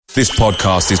This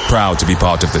podcast is proud to be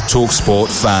part of the TalkSport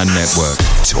Fan Network.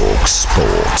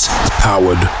 TalkSport.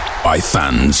 Powered by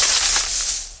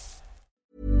fans.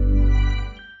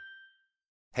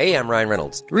 Hey, I'm Ryan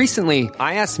Reynolds. Recently,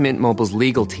 I asked Mint Mobile's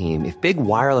legal team if big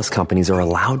wireless companies are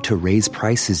allowed to raise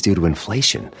prices due to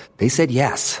inflation. They said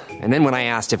yes. And then when I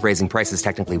asked if raising prices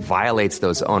technically violates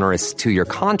those onerous two-year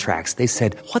contracts, they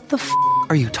said, "What the f***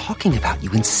 are you talking about,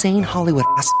 you insane Hollywood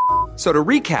ass?" So to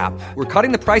recap, we're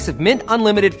cutting the price of Mint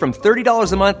Unlimited from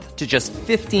 $30 a month to just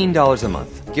 $15 a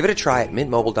month. Give it a try at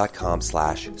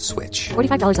mintmobile.com/switch.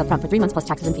 $45 up front for 3 months plus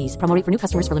taxes and fees. Promo rate for new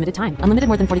customers for limited time. Unlimited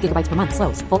more than 40 gigabytes per month.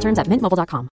 Slows full terms at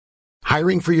mintmobile.com.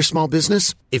 Hiring for your small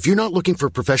business? If you're not looking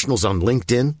for professionals on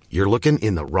LinkedIn, you're looking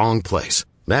in the wrong place.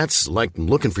 That's like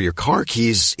looking for your car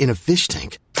keys in a fish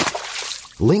tank.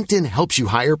 LinkedIn helps you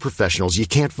hire professionals you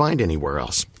can't find anywhere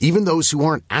else, even those who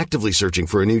aren't actively searching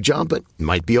for a new job but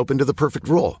might be open to the perfect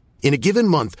role. In a given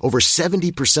month, over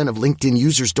 70% of LinkedIn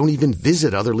users don't even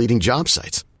visit other leading job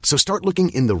sites. So start looking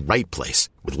in the right place.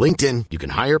 With LinkedIn, you can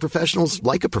hire professionals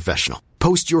like a professional.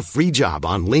 Post your free job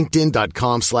on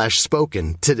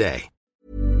linkedin.com/spoken today.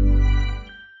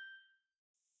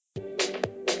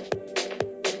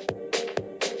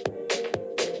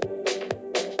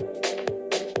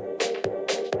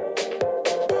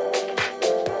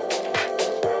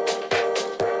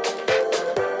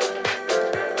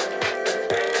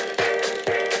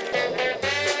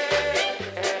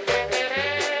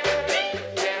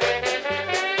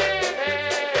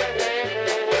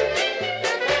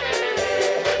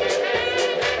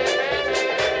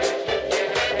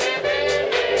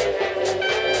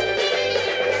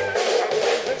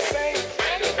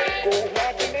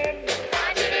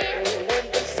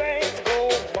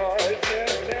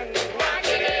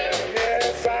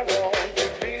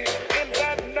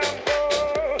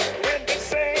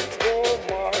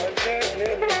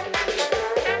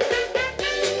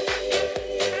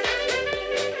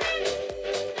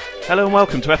 Hello and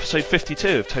welcome to episode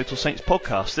 52 of Total Saints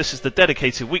Podcast. This is the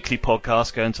dedicated weekly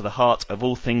podcast going to the heart of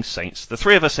all things Saints. The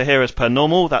three of us are here as per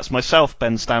normal. That's myself,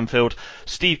 Ben Stanfield,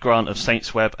 Steve Grant of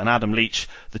Saints Web, and Adam Leach,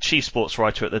 the chief sports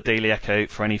writer at the Daily Echo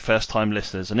for any first-time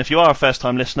listeners. And if you are a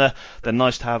first-time listener, then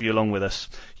nice to have you along with us.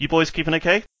 You boys keeping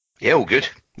okay? Yeah, all good.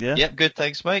 Yeah? Yep, good,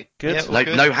 thanks, mate. Good. Yeah,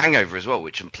 No, no hangover as well,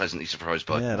 which I'm pleasantly surprised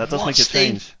by. Yeah, that does make a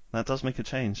change. That does make a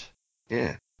change.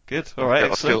 Yeah. Good. All right.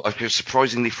 I feel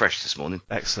surprisingly fresh this morning.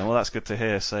 Excellent. Well, that's good to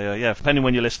hear. So, yeah, depending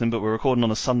when you're listening, but we're recording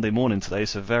on a Sunday morning today,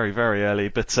 so very, very early.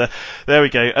 But there we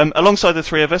go. Alongside the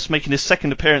three of us, making his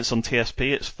second appearance on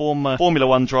TSP, it's former Formula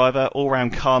One driver,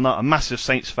 all-round car nut, a massive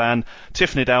Saints fan,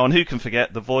 Tiff Needell, and who can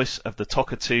forget the voice of the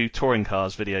TOCA 2 touring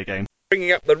cars video game.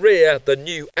 Bringing up the rear, the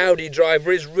new Audi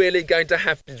driver is really going to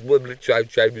have his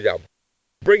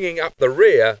Bringing up the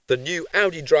rear, the new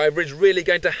Audi driver is really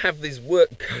going to have this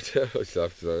work cut out.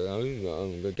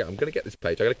 I'm going to get this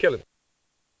page. I'm going to kill him.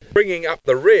 Bringing up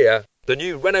the rear, the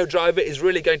new Renault driver is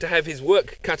really going to have his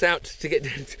work cut out to get...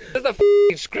 Does the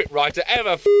f***ing script writer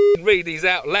ever f***ing read these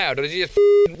out loud, or does he just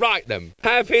f***ing write them?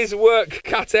 Have his work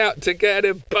cut out to get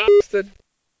him, bastard.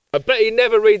 I bet he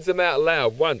never reads them out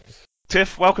loud once.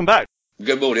 Tiff, welcome back.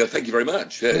 Good morning. Thank you very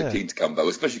much. Keen to come back,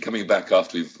 especially coming back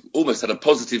after we've almost had a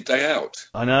positive day out.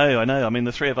 I know. I mean,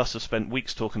 the three of us have spent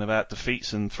weeks talking about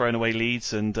defeats and throwing away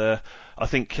leads, and I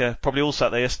think probably all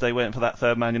sat there yesterday waiting for that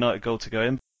third Man United goal to go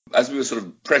in. As we were sort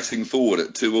of pressing forward at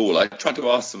 2-2, I tried to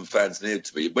ask some fans near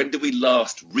to me, when did we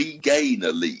last regain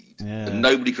a lead? Yeah. And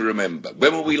nobody can remember.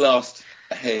 When were we last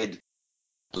ahead,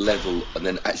 level, and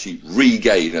then actually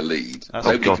regain a lead?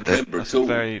 Nobody can remember that's at all. A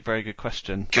very, very good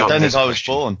question. I don't think I was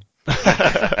born.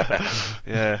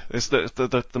 Yeah, it's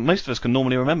the most of us can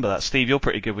normally remember that. Steve, you're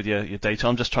pretty good with your data.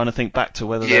 I'm just trying to think back to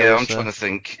whether. Yeah, I'm trying to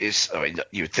think.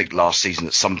 You would think last season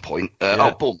at some point.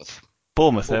 Bournemouth.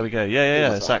 Bournemouth. There we go.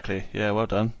 Yeah, exactly. Yeah, well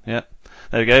done. Yeah.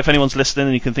 There we go. If anyone's listening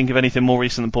and you can think of anything more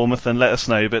recent than Bournemouth, then let us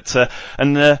know. But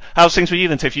how's things with you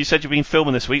then, Tiff? You said you've been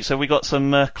filming this week, so we got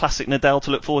some classic Needell to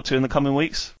look forward to in the coming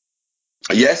weeks.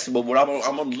 Yes, well,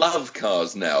 I'm on Love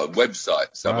Cars now, a website.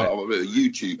 So I'm a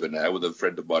YouTuber now with a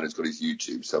friend of mine who's got his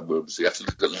YouTube. So we obviously have to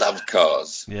look at Love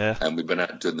Cars. Yeah. And we've been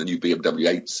out doing the new BMW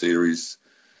 8 Series.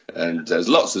 And there's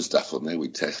lots of stuff on there. We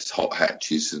test hot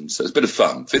hatches. And so it's a bit of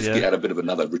fun. 50 had a bit of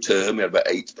another return. We had about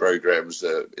 8 programmes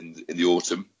in the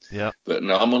autumn. Yeah. But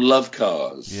no, I'm on Love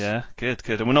Cars. Yeah, good.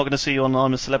 And we're not going to see you on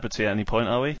I'm a Celebrity at any point,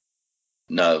 are we?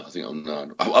 No, I think I'm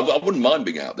not. I wouldn't mind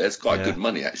being out there. It's quite good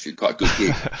money, actually. Quite a good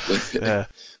gig.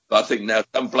 But I think now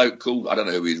some bloke called, I don't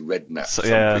know who he is, Redknapp. Some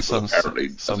people apparently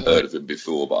have heard of him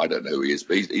before, but I don't know who he is.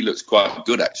 But he looks quite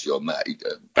good actually on that.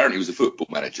 Apparently he was a football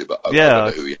manager, but I don't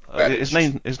know who he is.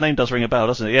 His name does ring a bell,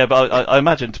 doesn't it? Yeah, but I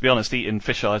imagine, to be honest, eating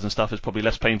fish eyes and stuff is probably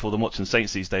less painful than watching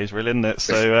Saints these days, really, isn't it?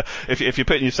 So if you're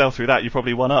putting yourself through that, you're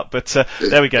probably one up. But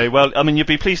there we go. Well, I mean, you'd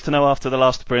be pleased to know after the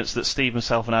last appearance that Steve,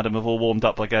 myself, and Adam have all warmed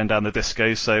up by going down the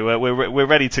disco, so we're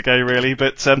ready to go, really.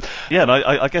 But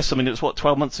I guess, I mean, it was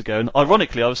 12 months ago, and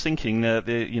ironically, I was thinking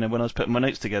when I was putting my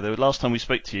notes together, last time we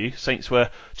spoke to you, Saints were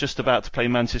just about to play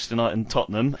Manchester United and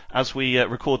Tottenham. As we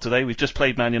record today, we've just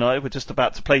played Man United, we're just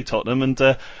about to play Tottenham,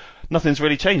 and nothing's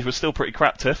really changed. We're still pretty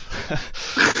crap, Tiff.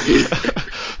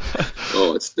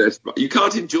 Oh, you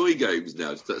can't enjoy games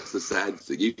now. That's the sad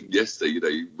thing. Even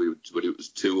yesterday, when it was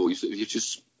 2-2, you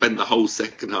just spend the whole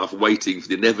second half waiting for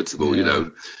the inevitable.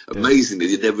 Amazingly,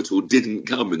 the inevitable didn't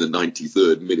come in the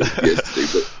 93rd minute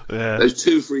yesterday. But those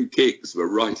 2 free kicks were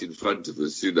right in front of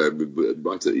us. Right at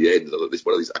the end.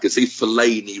 I could see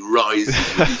Fellaini rising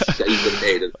with his shaven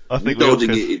head and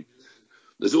nodding it in.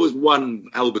 There's always one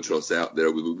albatross out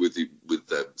there with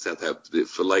Southampton,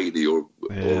 Fellaini or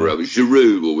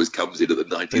Giroud always comes in at the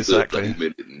 93rd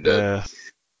minute. And,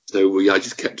 so I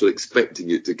just kept on expecting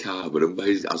it to come, and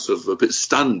amazing. I was sort of a bit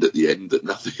stunned at the end that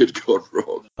nothing had gone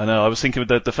wrong. I know. I was thinking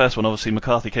with the first one, obviously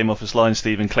McCarthy came off his line,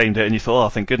 Steve, and claimed it, and you thought, oh,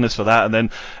 thank goodness for that. And then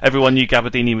everyone knew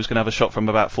Gabardini was going to have a shot from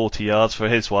about 40 yards for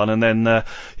his one. And then,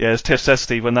 as Tiff says,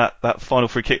 Steve, when that final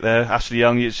free kick there, Ashley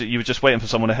Young, you were just waiting for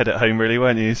someone to head it home, really,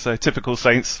 weren't you? So typical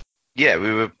Saints.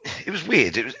 Yeah, it was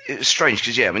weird. It was strange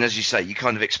because, I mean, as you say, you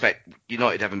kind of expect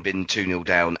United having been 2-0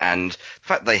 down, and the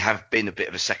fact they have been a bit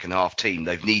of a second half team,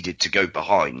 they've needed to go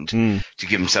behind to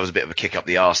give themselves a bit of a kick up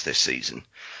the arse this season.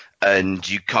 And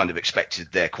you kind of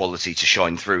expected their quality to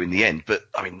shine through in the end. But,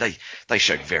 I mean, they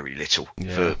showed very little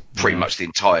for pretty much the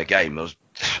entire game.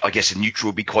 I guess a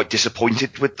neutral would be quite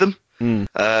disappointed with them.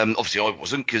 Obviously, I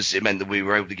wasn't, because it meant that we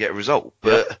were able to get a result.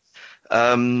 But...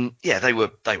 they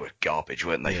were garbage,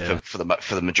 weren't they, for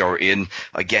the majority? And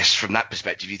I guess from that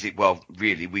perspective, you think, well,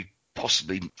 really, we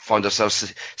possibly find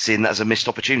ourselves seeing that as a missed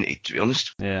opportunity, to be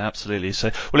honest. Yeah, absolutely.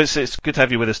 So, well, it's good to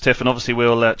have you with us, Tiff, and obviously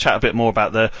we'll chat a bit more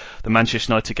about the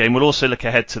Manchester United game. We'll also look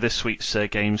ahead to this week's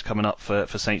games coming up for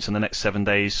Saints in the next 7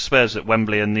 days. Spurs at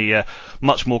Wembley and the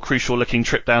much more crucial-looking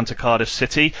trip down to Cardiff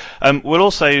City. We'll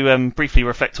also briefly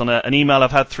reflect on an email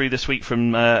I've had through this week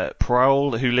from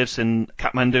Praul, who lives in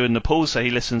Kathmandu in Nepal, so he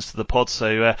listens to the pod.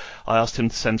 So I asked him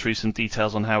to send through some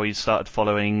details on how he started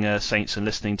following Saints and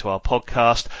listening to our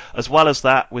podcast. As well as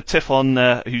that, with Tiff on,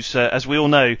 who's, as we all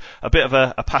know, a bit of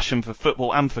a passion for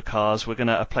football and for cars, we're going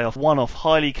to play off one-off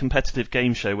highly competitive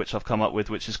game show which I've come up with,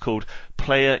 which is called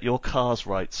Play Your Cars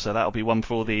Right. So that'll be one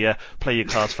for all the Play Your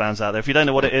Cars fans out there. If you don't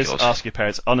know what it is, ask your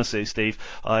parents. Honestly, Steve,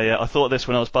 I thought of this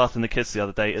when I was bathing the kids the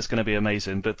other day. It's going to be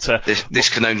amazing. But this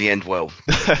can only end well.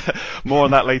 More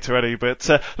on that later, Eddie. But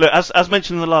look, as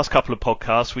mentioned in the last couple of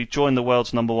podcasts, we've joined the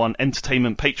world's #1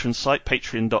 entertainment patron site,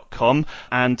 Patreon.com,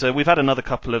 and we've had another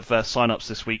couple of sign-ups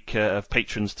this week of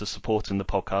patrons to support in the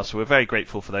podcast, so we're very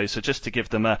grateful for those. So just to give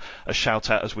them a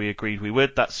shout-out, as we agreed we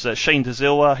would, that's Shane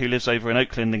DeZilwa, who lives over in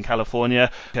Oakland in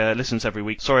California, listens every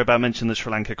week. Sorry about mentioning the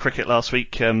Sri Lanka cricket last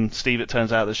week, Steve. It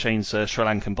turns out that Shane's Sri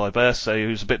Lankan by birth, so he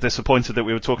was a bit disappointed that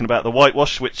we were talking about the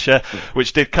whitewash, which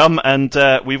did come. And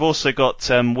we've also got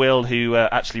Will, who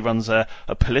actually runs a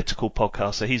political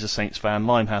podcast, so he's a Saints fan,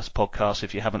 Limehouse Podcast.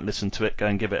 If you haven't listened to it, go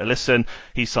and give it a listen.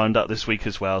 He signed up this week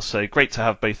as well, so great to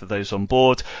have both of those on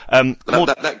board.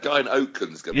 That guy in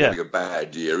Oakland's going to be having a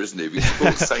bad year, isn't he? If he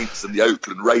supports Saints and the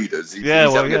Oakland Raiders, he's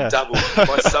having a double.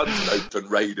 My son's an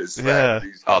Oakland Raiders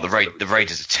fan. The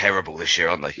Raiders are terrible this year,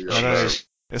 aren't they? Jesus.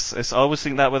 I always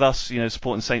think that with us,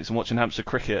 supporting Saints and watching Hampshire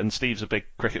cricket, and Steve's a big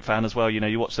cricket fan as well.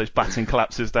 You watch those batting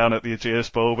collapses down at the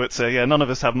Ageas Bowl, but none of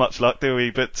us have much luck, do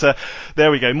we? But there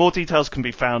we go. More details can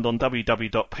be found on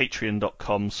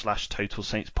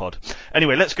www.patreon.com/TotalSaintsPod.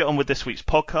 Anyway, let's get on with this week's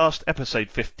podcast, episode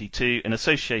 52, in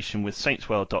association with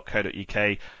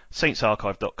saintsworld.co.uk,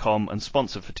 saintsarchive.com, and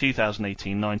sponsored for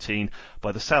 2018-19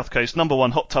 by the South Coast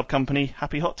 #1 hot tub company,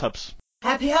 Happy Hot Tubs.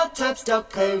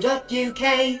 happyhottubs.co.uk.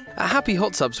 At Happy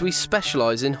Hot Tubs, we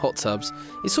specialise in hot tubs.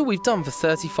 It's all we've done for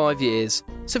 35 years.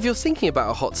 So if you're thinking about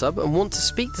a hot tub and want to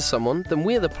speak to someone, then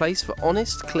we're the place for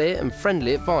honest, clear and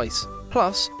friendly advice.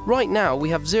 Plus, right now we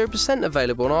have 0%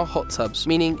 available on our hot tubs,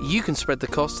 meaning you can spread the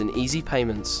cost in easy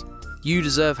payments. You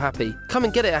deserve happy. Come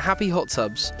and get it at Happy Hot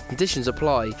Tubs. Conditions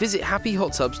apply. Visit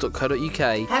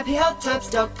happyhottubs.co.uk.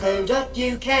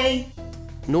 happyhottubs.co.uk.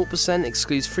 0%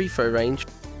 excludes free throw range.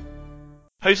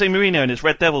 Jose Mourinho and his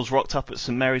Red Devils rocked up at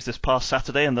St Mary's this past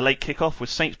Saturday, and the late kick-off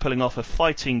with Saints pulling off a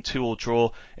fighting 2-2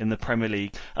 draw in the Premier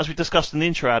League. As we discussed in the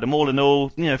intro, Adam, all in all,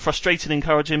 frustrating,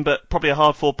 encouraging, but probably a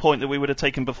hard-fought point that we would have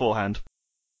taken beforehand.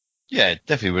 Yeah,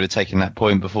 definitely would have taken that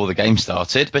point before the game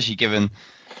started, especially given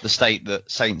the state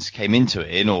that Saints came into it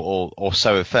in, or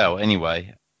so it felt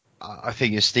anyway. I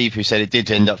think it's Steve who said it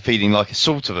did end up feeling like a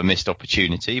sort of a missed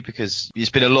opportunity, because it's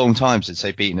been a long time since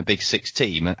they've beaten a Big Six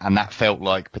team, and that felt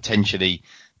like potentially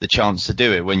the chance to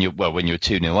do it when you're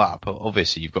 2-0 up.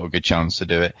 Obviously, you've got a good chance to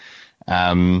do it.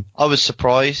 I was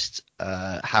surprised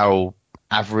how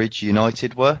average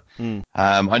United were.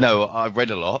 I know I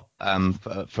read a lot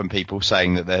from people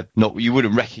saying that they're not. You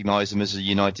wouldn't recognise them as a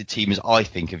United team as I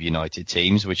think of United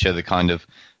teams, which are the kind of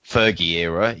Fergie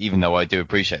era, even though I do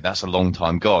appreciate that's a long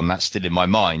time gone. That's still in my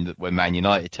mind that when Man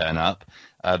United turn up,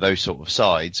 those sort of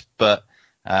sides. But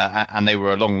and they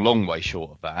were a long way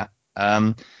short of that.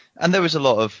 And there was a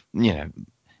lot of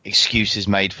excuses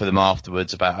made for them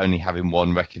afterwards about only having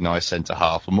one recognised centre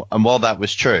half. And while that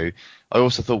was true, I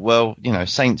also thought, well,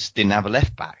 Saints didn't have a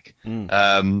left back.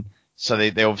 So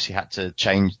they obviously had to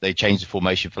change. They changed the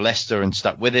formation for Leicester and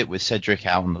stuck with it, with Cedric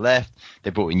out on the left. They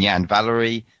brought in Jan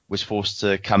Valery, was forced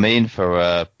to come in for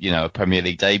a Premier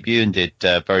League debut and did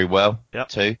very well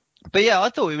too. But yeah, I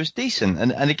thought it was decent.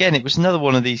 And again, it was another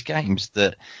one of these games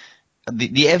that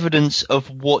the evidence of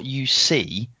what you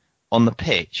see on the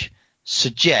pitch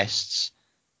suggests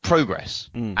progress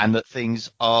and that things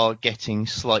are getting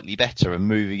slightly better and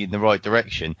moving in the right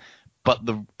direction. But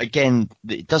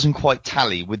it doesn't quite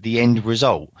tally with the end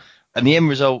result. And the end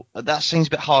result, that seems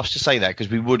a bit harsh to say that, because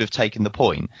we would have taken the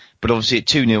point. But obviously at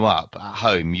 2-0 up at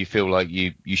home, you feel like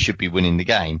you should be winning the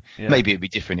game. Yeah. Maybe it'd be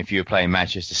different if you were playing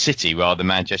Manchester City rather than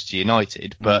Manchester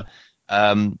United. But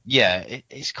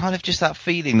it's kind of just that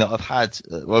feeling that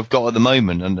I've got at the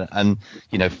moment.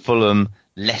 And Fulham,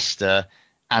 Leicester,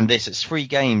 and it's 3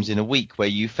 games in a week where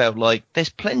you felt like there's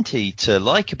plenty to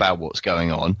like about what's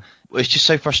going on. It's just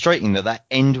so frustrating that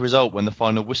end result, when the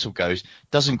final whistle goes,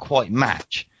 doesn't quite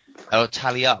match or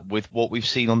tally up with what we've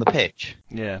seen on the pitch.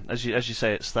 Yeah, as you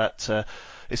say, it's that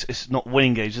it's not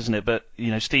winning games, isn't it? But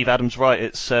Steve Adams right.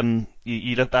 It's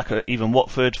you look back at even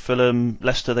Watford, Fulham,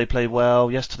 Leicester. They played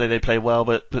well. Yesterday they played well,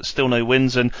 but still no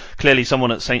wins. And clearly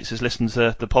someone at Saints has listened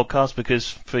to the podcast, because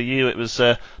for you it was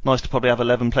nice to probably have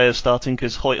 11 players starting,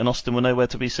 because Hoyt and Austin were nowhere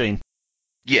to be seen.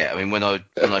 Yeah, I mean when I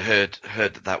heard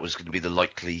that was going to be the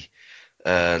likely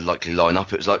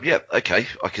lineup, it was like, yeah, okay,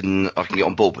 I can get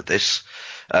on board with this.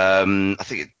 I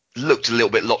think it looked a little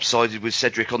bit lopsided with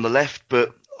Cedric on the left,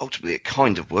 but ultimately it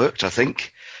kind of worked, I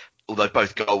think. Although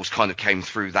both goals kind of came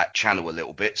through that channel a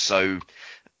little bit, so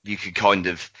you could kind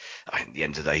of, at the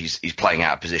end of the day, he's playing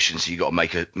out of position, so you got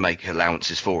to make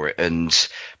allowances for it.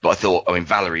 But I thought,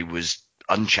 Valery was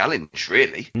unchallenged,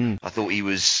 really. I thought he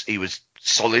was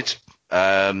solid.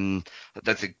 I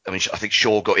think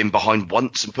Shaw got in behind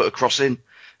once and put a cross in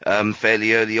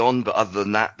fairly early on, but other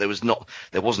than that, there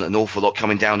wasn't an awful lot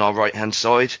coming down our right hand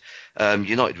side.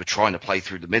 United were trying to play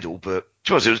through the middle, but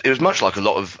to us, it was much like a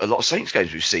lot of Saints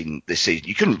games we've seen this season.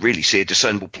 You couldn't really see a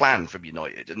discernible plan from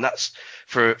United, and that's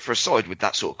for a side with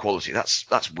that sort of quality.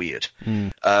 That's weird.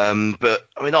 But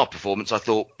our performance, I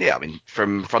thought,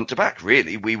 from front to back,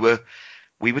 really, we were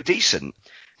decent.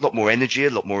 A lot more energy, a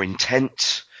lot more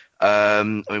intent.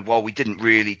 While we didn't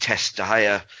really test De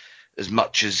Gea as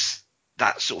much as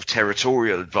that sort of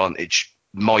territorial advantage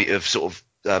might have sort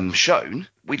of shown,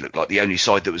 we looked like the only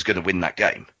side that was going to win that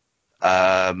game.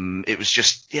 It was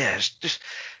just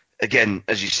again,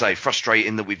 as you say,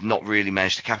 frustrating that we've not really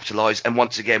managed to capitalise. And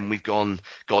once again, we've gone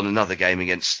another game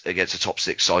against a top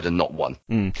 6 side and not won.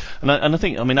 And I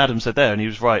think, Adam said there, and he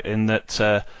was right in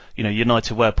that.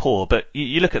 United were poor, but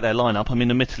you look at their lineup.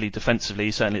 Admittedly,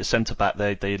 defensively, certainly at centre back,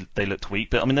 they looked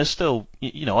weak. But there's still,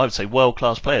 I would say, world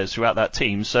class players throughout that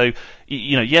team. So,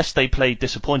 yes, they played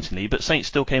disappointingly, but Saints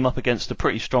still came up against a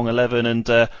pretty strong 11, and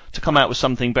to come out with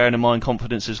something, bearing in mind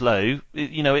confidence is low,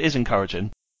 it is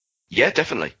encouraging. Yeah,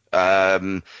 definitely.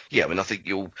 I think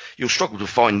you'll struggle to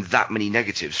find that many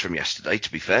negatives from yesterday,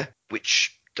 to be fair,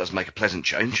 which does make a pleasant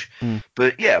change.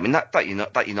 But yeah,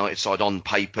 that United side on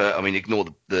paper, ignore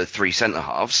the 3 centre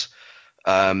halves,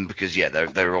 because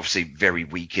they're obviously very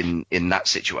weak in that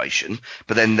situation.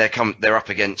 But then they're up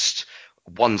against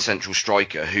one central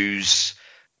striker who's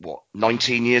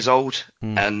 19 years old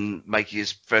and making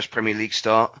his first Premier League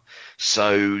start.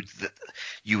 So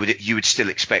you would still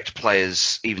expect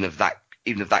players even of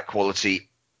that quality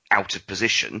out of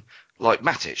position, like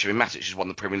Matic. Matic has won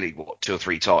the Premier League 2 or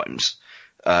 3 times.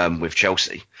 With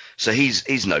Chelsea, so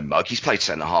he's no mug. He's played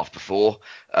centre half before.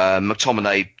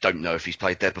 McTominay, don't know if he's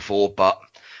played there before, but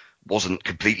wasn't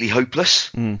completely hopeless.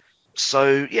 Mm.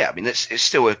 So yeah, I mean, it's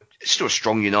still a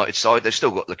strong United side. They've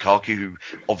still got Lukaku, who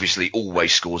obviously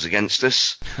always scores against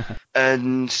us,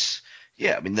 and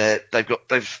yeah, I mean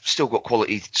they've still got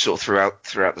quality sort of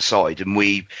throughout the side, and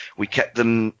we kept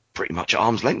them pretty much at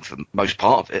arm's length for the most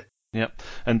part of it. Yep,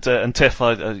 and Tiff,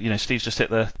 Steve's just hit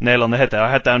the nail on the head there. I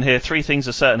had down here 3 things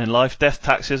are certain in life: death,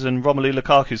 taxes, and Romelu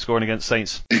Lukaku scoring against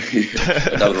Saints.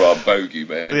 Another old bogey,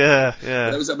 man. Yeah.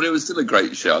 But it was still a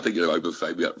great show. I think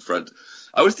Obafemi up front.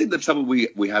 I always think the trouble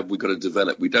we've got to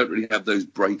develop. We don't really have those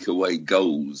breakaway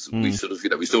goals. We sort of,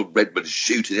 we saw Redmond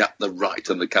shooting up the right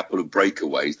on a couple of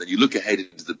breakaways. Then you look ahead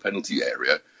into the penalty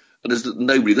area, and there's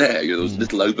nobody there. There was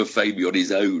little Obafemi on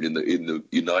his own in the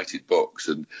United box,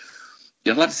 and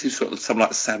I'd like to see sort of someone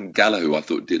like Sam Gallo, who I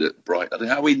thought did it bright. I mean,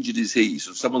 how injured is he?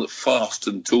 Sort of someone that's fast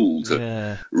and tall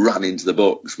to run into the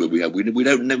box. Where we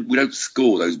don't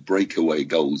score those breakaway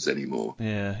goals anymore.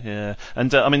 Yeah.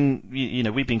 And I mean,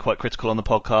 we've been quite critical on the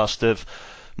podcast of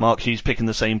Mark Hughes picking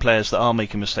the same players that are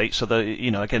making mistakes. So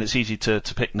again, it's easy to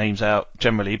pick names out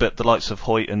generally, but the likes of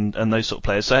Hoyt and those sort of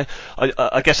players. So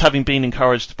I guess having been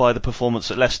encouraged by the performance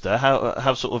at Leicester,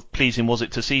 how sort of pleasing was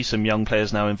it to see some young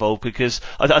players now involved? Because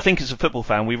I think as a football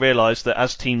fan, we realise that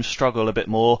as teams struggle a bit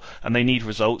more and they need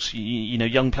results,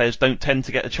 young players don't tend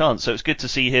to get a chance. So it's good to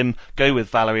see him go with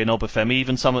Valery and Obafemi,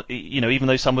 even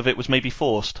though some of it was maybe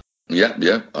forced. Yeah,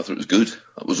 I thought it was good.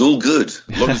 It was all good.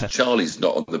 As long as Charlie's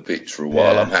not on the pitch for a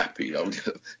while, I'm happy.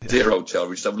 Dear old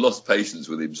Charlie, I've lost patience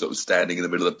with him sort of standing in the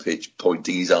middle of the pitch,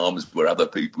 pointing his arms where other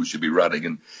people should be running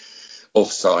and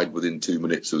offside within 2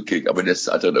 minutes of a kick. I mean,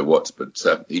 I don't know what, but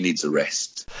he needs a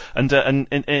rest. And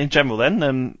in general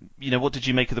then, what did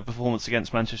you make of the performance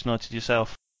against Manchester United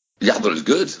yourself? Yeah, I thought it was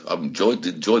good. I enjoyed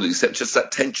it, except just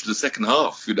that tension in the second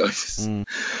half.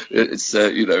 It's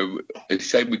a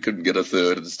shame we couldn't get a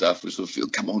third and stuff. We sort of feel,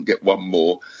 come on, get one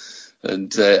more.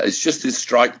 And it's just his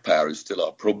strike power is still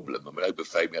our problem. I mean,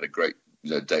 Obafemi had a great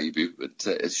debut, but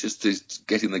it's just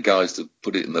getting the guys to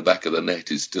put it in the back of the net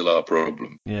is still our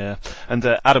problem. Yeah, and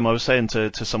Adam, I was saying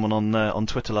to someone on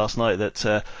Twitter last night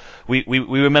that we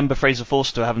remember Fraser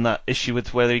Forster having that issue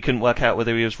with whether he couldn't work out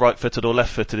whether he was right-footed or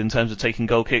left-footed in terms of taking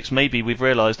goal kicks. Maybe we've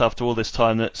realised after all this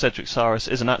time that Cedric Saris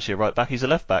isn't actually a right-back, he's a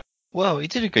left-back. Well, he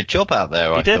did a good job out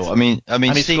there, I did. thought. I mean, and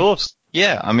he scored.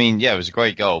 Yeah, it was a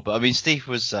great goal. But I mean, Steve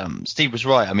was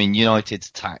right. I mean, United's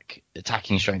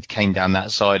attacking strength came down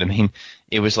that side. I mean,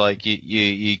 it was like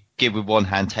you give with one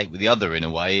hand, take with the other in a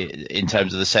way in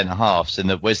terms of the centre halves, and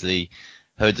that Wesley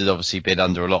Hood had obviously been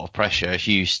under a lot of pressure.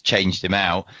 Hughes changed him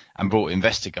out and brought in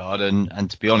Vestergaard, and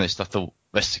to be honest, I thought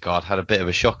Vestergaard had a bit of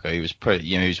a shocker. He was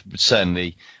he was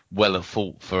certainly well at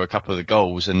fault for a couple of the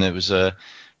goals, and it was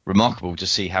remarkable to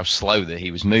see how slow that he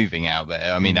was moving out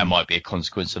there. I mean, that might be a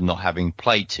consequence of not having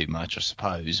played too much, I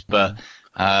suppose. But,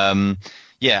 and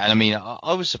I mean,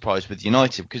 I was surprised with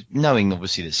United because knowing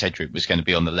obviously that Cedric was going to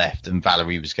be on the left and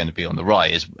Valery was going to be on the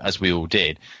right, as we all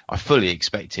did, I fully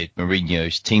expected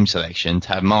Mourinho's team selection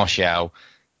to have Martial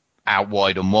out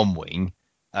wide on one wing,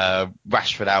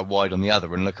 Rashford out wide on the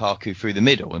other, and Lukaku through the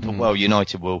middle. And thought, well,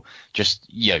 United will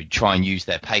just, try and use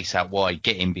their pace out wide,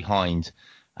 get in behind,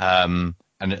 and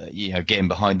getting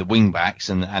behind the wing backs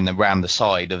and around the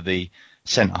side of the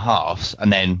centre halves,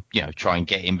 and then try and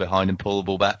get in behind and pull the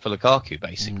ball back for Lukaku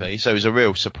basically. So it was a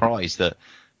real surprise that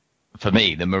for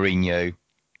me that Mourinho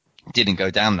didn't go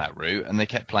down that route and they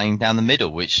kept playing down the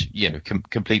middle, which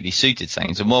completely suited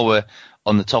Saints. And while we're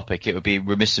on the topic, it would be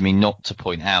remiss of me not to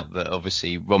point out that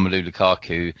obviously Romelu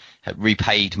Lukaku had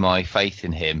repaid my faith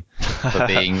in him for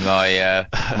being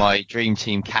my dream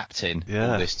team captain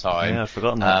all this time. Yeah, I've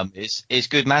forgotten that. It's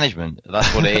good management.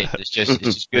 That's what it is. It's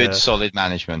just good, solid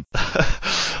management.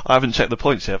 I haven't checked the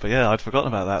points yet, but yeah, I'd forgotten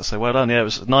about that. So well done. Yeah, it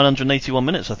was 981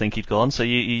 minutes I think he'd gone. So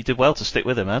you did well to stick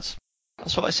with him, Ads.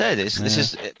 That's what I said. This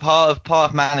is part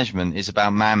of management is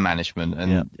about man management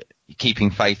and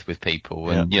keeping faith with people.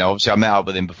 And obviously I met up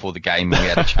with him before the game and we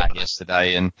had a chat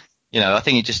yesterday. And I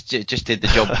think he just did the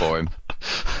job for him.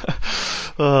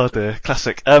 Oh dear,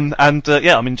 classic. I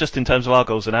mean, just in terms of our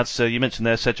goals and Ads, you mentioned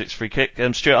there Cedric's free kick.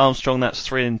 Stuart Armstrong, that's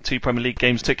 3 in 2 Premier League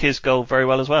games, took his goal very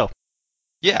well as well.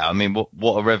 Yeah, I mean,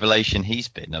 what a revelation he's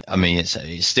been. I mean,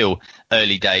 it's still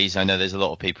early days. I know there's a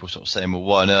lot of people sort of saying, well,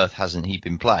 why on earth hasn't he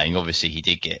been playing? Obviously, he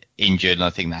did get injured, and I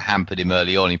think that hampered him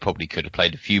early on. He probably could have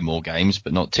played a few more games,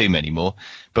 but not too many more.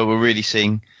 But we're really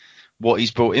seeing what he's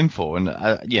brought in for. And,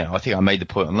 I think I made the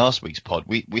point on last week's pod.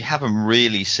 We haven't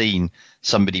really seen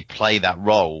somebody play that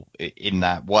role in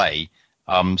that way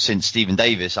since Stephen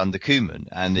Davis under Koeman.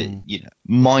 And,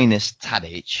 minus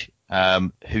Tadic,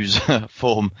 whose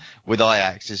form with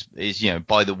Ajax is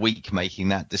by the week making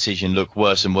that decision look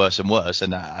worse and worse and worse.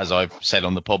 And as I've said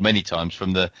on the pod many times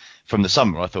from the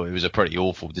summer, I thought it was a pretty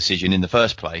awful decision in the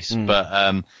first place.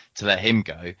 But to let him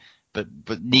go, but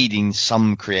needing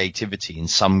some creativity and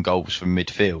some goals from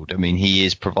midfield. I mean, he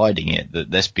is providing it.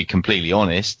 Let's be completely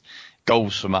honest.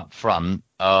 Goals from up front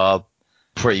are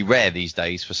pretty rare these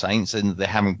days for Saints, and they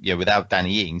haven't, without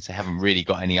Danny Ings, they haven't really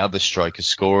got any other strikers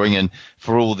scoring. And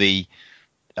for all the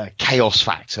chaos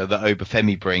factor that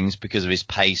Obafemi brings because of his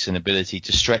pace and ability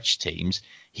to stretch teams,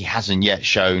 he hasn't yet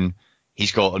shown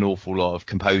he's got an awful lot of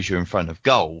composure in front of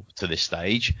goal to this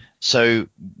stage. So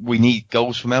we need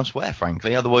goals from elsewhere,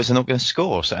 frankly, otherwise they're not going to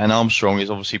score. And Armstrong is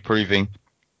obviously proving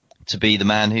to be the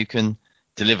man who can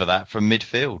deliver that from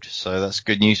midfield. So that's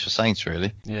good news for Saints,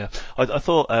 really. Yeah, I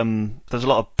thought there's a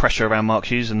lot of pressure around Mark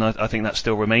Hughes, and I think that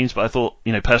still remains. But I thought,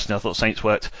 personally, I thought Saints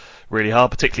worked really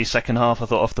hard, particularly second half. I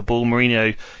thought off the ball,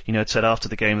 Mourinho, had said after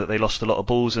the game that they lost a lot of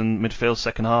balls in midfield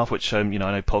second half, which, I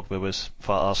know Pogba was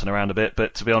fart-arsing around a bit.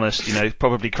 But to be honest,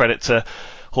 probably credit to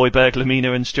Højbjerg,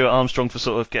 Lemina and Stuart Armstrong for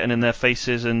sort of getting in their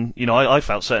faces. And, I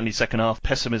felt certainly second half,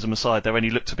 pessimism aside, there only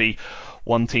looked to be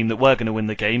one team that were going to win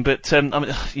the game. But,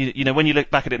 when you look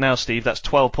back at it now, Steve, that's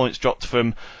 12 points dropped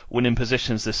from winning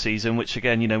positions this season, which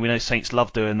again, we know Saints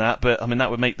love doing that. But,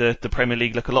 that would make the Premier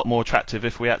League look a lot more attractive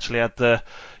if we actually had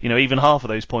even half of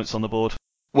those points on the board.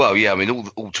 Well, yeah,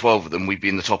 all 12 of them, we'd be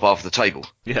in the top half of the table,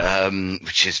 yeah.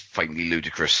 Which is frankly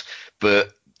ludicrous.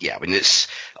 But yeah, it's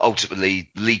ultimately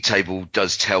the league table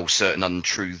does tell certain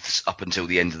untruths up until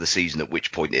the end of the season, at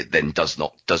which point it then does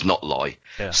not lie.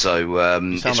 Yeah. So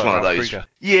it's like one of those. Kruger.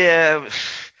 Yeah.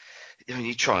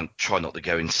 You try not to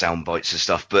go in sound bites and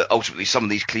stuff, but ultimately some of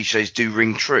these cliches do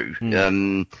ring true.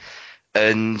 And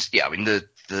yeah,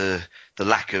 the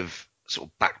lack of sort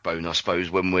of backbone, I suppose,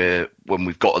 when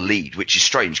we've got a lead, which is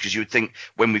strange because you would think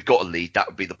when we've got a lead that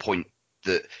would be the point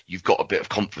that you've got a bit of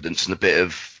confidence and a bit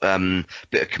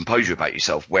of composure about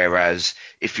yourself. Whereas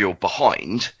if you're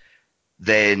behind,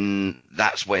 then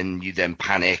that's when you then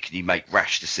panic and you make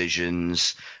rash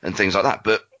decisions and things like that.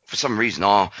 But for some reason,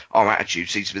 our attitude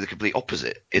seems to be the complete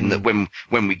opposite. In that when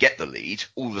we get the lead,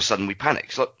 all of a sudden we panic.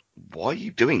 It's like, why are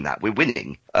you doing that? We're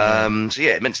winning. So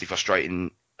yeah, immensely frustrating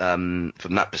from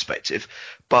that perspective.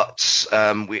 But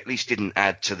we at least didn't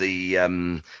add to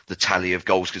the tally of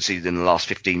goals conceded in the last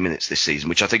 15 minutes this season,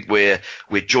 which I think we're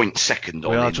joint second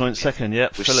on. We are joint second, yeah.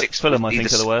 Fulham, I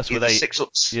think, are the worst with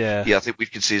 8. Yeah, I think we've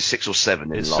conceded 6 or 7 in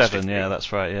the last 7, 15. Yeah,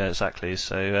 that's right. Yeah, exactly.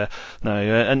 So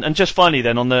and just finally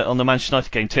then on the Manchester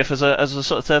United game, Tiff, as a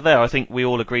sort of there, I think we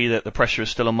all agree that the pressure is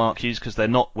still on Mark Hughes because they're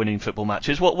not winning football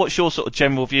matches. What's your sort of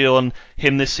general view on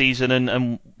him this season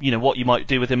and what you might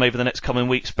do with him over the next coming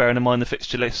weeks, bearing in mind the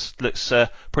fixture list looks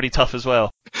pretty tough as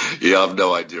well? Yeah, I've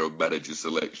no idea on manager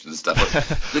selection and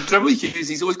stuff. The trouble with Hughes,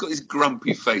 he's always got this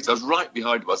grumpy face. I was right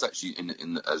behind him. I was actually in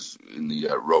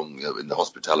the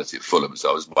hospitality at Fulham,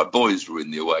 so my boys were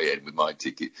in the away end with my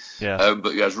ticket. Yeah.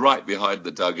 But I was right behind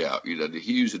the dugout. The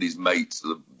Hughes and his mates,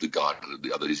 the guy,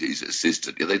 the other, his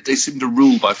assistant, they seem to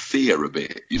rule by fear a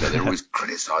bit. They're always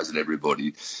criticising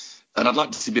everybody. And I'd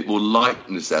like to see a bit more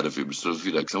lightness out of him, sort of,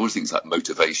 because I always think it's like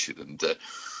motivation and.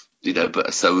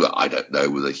 But so I don't know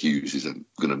whether Hughes is a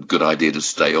good idea to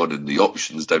stay on, and the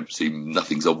options don't seem,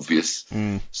 nothing's obvious.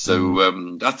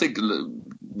 So I think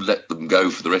let them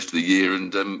go for the rest of the year,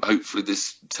 and hopefully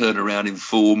this turnaround in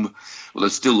form. Well,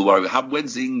 there's still the worry.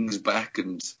 When's Ings back?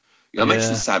 And I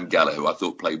mentioned Sam Gallagher, who I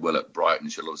thought played well at Brighton,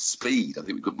 showed a lot of speed. I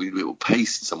think we need a bit more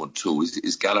pace and someone tall.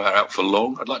 Is Gallagher out for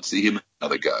long? I'd like to see him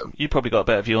another go. You probably got a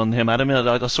better view on him, Adam.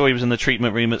 I saw he was in the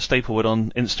treatment room at Staplewood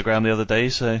on Instagram the other day,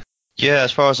 so. Yeah,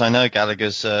 as far as I know,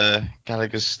 Gallagher's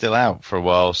still out for a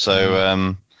while. So,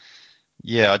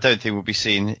 I don't think we'll be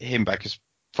seeing him back, as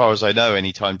far as I know,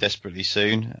 anytime desperately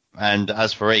soon. And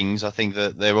as for Ings, I think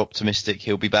that they're optimistic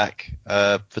he'll be back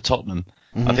for Tottenham.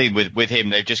 Mm-hmm. I think with him,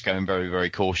 they're just going very, very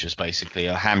cautious, basically.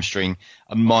 A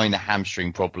minor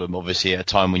hamstring problem, obviously, at a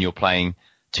time when you're playing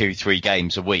 2-3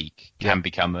 games a week, can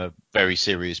become a very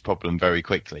serious problem very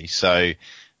quickly. So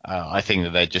I think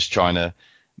that they're just trying to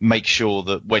make sure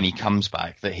that when he comes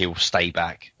back that he'll stay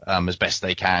back as best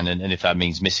they can, and if that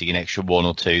means missing an extra 1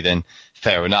 or 2, then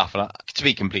fair enough. And to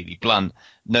be completely blunt,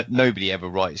 nobody ever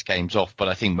writes games off, but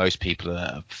I think most people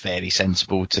are fairly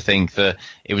sensible to think that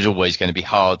it was always going to be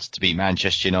hard to beat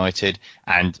Manchester United,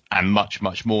 and much,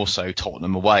 much more so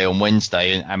Tottenham away on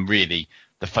Wednesday, and really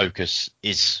the focus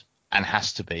is and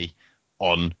has to be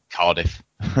on Cardiff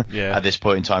at this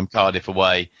point in time. Cardiff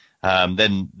away.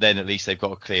 Then at least they've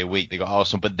got a clear week. They've got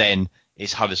Arsenal, but then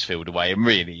it's Huddersfield away. And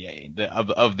really,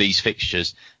 of these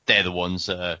fixtures, they're the ones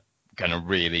that are going to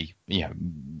really,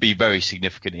 be very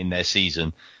significant in their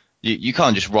season. You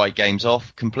can't just write games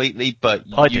off completely, but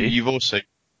you've also.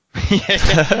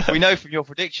 We know from your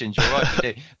predictions, you're right.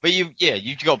 You do. But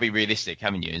you've got to be realistic,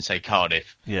 haven't you? And say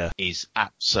Cardiff is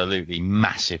absolutely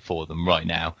massive for them right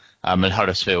now, and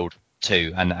Huddersfield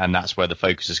too, and that's where the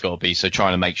focus has got to be. So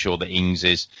trying to make sure that Ings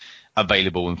is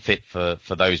available and fit for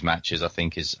those matches, I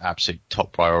think, is absolute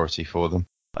top priority for them.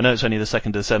 I know it's only the 2nd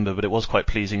of December, but it was quite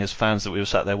pleasing as fans that we were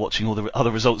sat there watching all the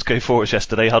other results go for us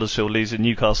yesterday. Huddersfield losing,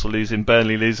 Newcastle losing,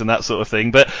 Burnley losing, that sort of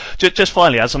thing. But just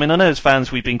finally, I know as fans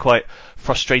we've been quite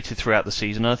frustrated throughout the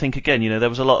season. And I think, again, there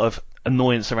was a lot of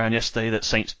annoyance around yesterday that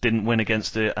Saints didn't win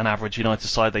against an average United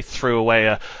side. They threw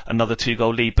away another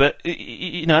 2-goal lead. But,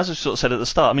 as I sort of said at the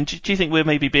start, do you think we're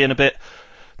maybe being a bit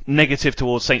negative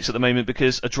towards Saints at the moment,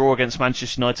 because a draw against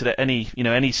Manchester United at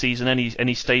any season,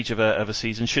 any stage of a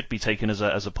season should be taken as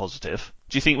a positive?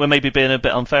 Do you think we're maybe being a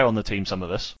bit unfair on the team, some of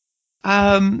us?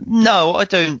 No, I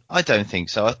don't think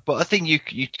so. But I think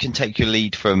you can take your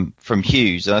lead from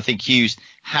Hughes, and I think Hughes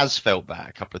has felt that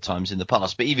a couple of times in the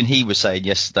past. But even he was saying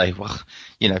yesterday, kind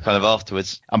of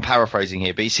afterwards, I'm paraphrasing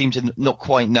here, but he seemed to not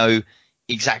quite know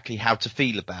exactly how to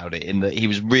feel about it, in that he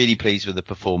was really pleased with the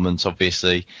performance.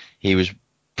 Obviously, he was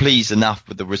pleased enough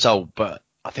with the result, but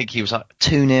I think he was like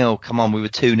 2-0. Come on, we were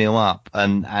 2-0 up,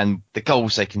 and the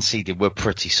goals they conceded were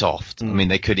pretty soft. I mean,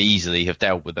 they could easily have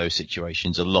dealt with those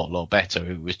situations a lot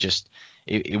better. It was just,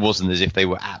 it wasn't as if they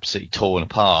were absolutely torn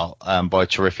apart by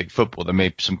terrific football. They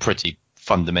made some pretty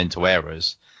fundamental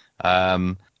errors.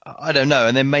 I don't know.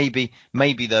 And then maybe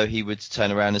though he would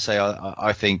turn around and say,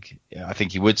 I think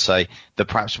he would say that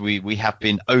perhaps we have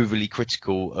been overly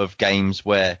critical of games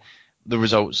where the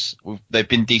results, they've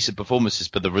been decent performances,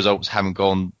 but the results haven't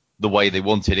gone the way they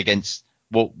wanted against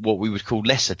what we would call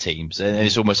lesser teams. And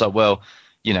it's almost like, well,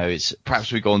 it's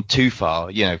perhaps we've gone too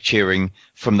far, cheering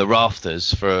from the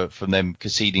rafters from them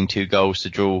conceding 2 goals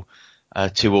to draw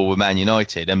 2-2 with Man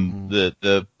United, and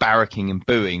the barracking and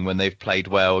booing when they've played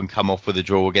well and come off with a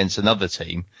draw against another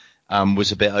team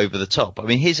was a bit over the top. I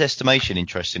mean, his estimation,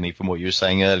 interestingly, from what you were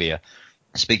saying earlier,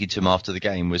 speaking to him after the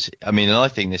game, was, and I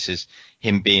think this is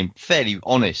him being fairly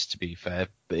honest, to be fair,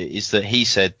 is that he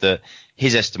said that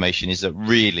his estimation is that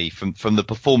really from the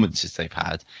performances they've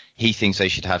had, he thinks they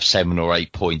should have 7 or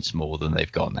 8 points more than they've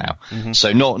got now. Mm-hmm.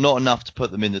 So not enough to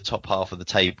put them in the top half of the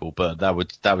table, but that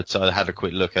would I had a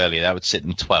quick look earlier, that would sit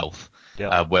them 12th.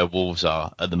 Yep. Where Wolves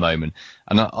are at the moment.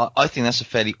 And I think that's a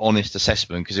fairly honest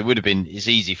assessment, because it's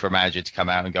easy for a manager to come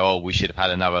out and go, oh, we should have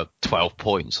had another 12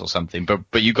 points or something,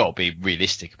 but you've got to be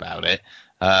realistic about it.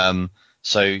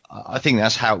 So I think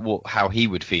that's how he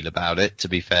would feel about it, to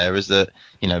be fair, is that,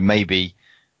 maybe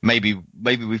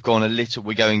we've gone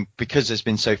we're going, because there's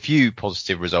been so few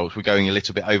positive results, we're going a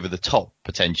little bit over the top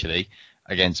potentially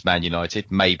against Man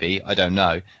United. Maybe, I don't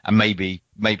know. And maybe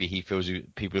he feels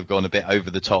people have gone a bit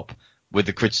over the top with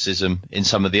the criticism in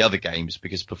some of the other games,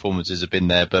 because performances have been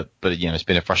there, but it's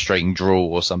been a frustrating draw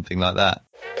or something like that.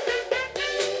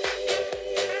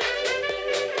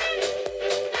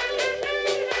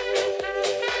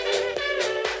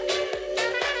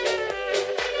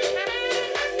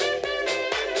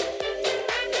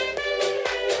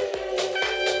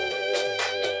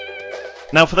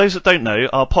 Now, for those that don't know,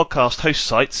 our podcast host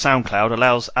site, SoundCloud,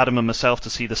 allows Adam and myself to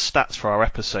see the stats for our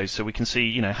episodes, so we can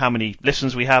see, how many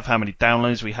listens we have, how many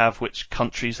downloads we have, which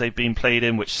countries they've been played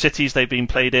in, which cities they've been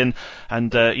played in,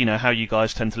 and, how you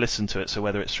guys tend to listen to it, so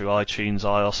whether it's through iTunes,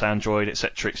 iOS, Android,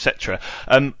 etc., etc.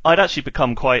 I'd actually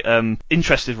become quite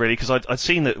interested, really, because I'd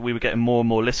seen that we were getting more and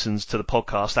more listens to the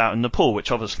podcast out in Nepal,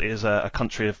 which obviously is a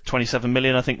country of 27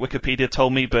 million, I think Wikipedia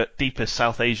told me, but deepest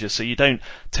South Asia, so you don't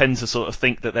tend to sort of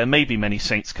think that there may be many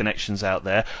Saints connections out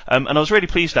there, and I was really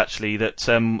pleased actually that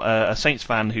a Saints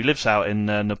fan who lives out in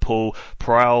Nepal,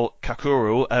 Paral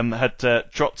Kakuru, had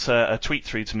dropped a tweet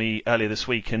through to me earlier this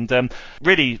week, and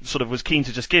really sort of was keen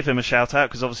to just give him a shout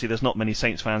out, because obviously there's not many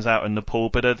Saints fans out in Nepal,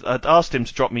 but I'd asked him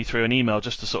to drop me through an email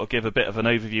just to sort of give a bit of an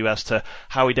overview as to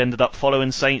how he'd ended up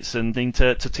following Saints and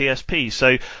into TSP.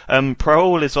 So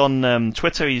Paral is on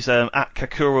Twitter, he's at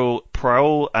Kakuru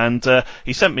Paral, and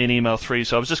he sent me an email through,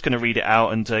 so I was just going to read it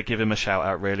out and give him a shout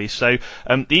out, really. So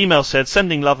the email said,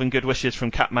 sending love and good wishes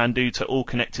from Kathmandu to all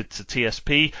connected to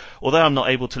TSP. Although I'm not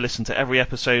able to listen to every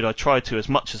episode, I try to as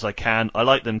much as I can. I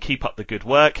like them, keep up the good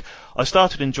work. I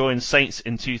started enjoying Saints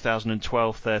in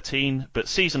 2012-13, but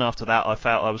season after that I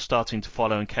felt I was starting to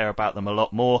follow and care about them a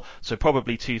lot more, so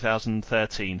probably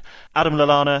 2013. Adam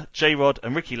Lallana, J-Rod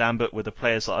and Ricky Lambert were the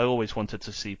players that I always wanted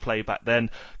to see play back then.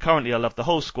 Currently I love the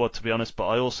whole squad, to be honest, but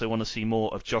I also want to see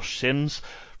more of Josh Sims.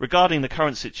 Regarding the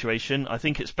current situation, I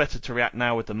think it's better to react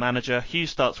now with the manager. Hughes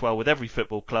starts well with every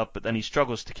football club, but then he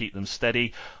struggles to keep them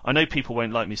steady. I know people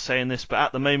won't like me saying this, but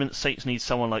at the moment, Saints need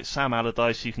someone like Sam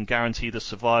Allardyce who can guarantee the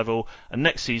survival, and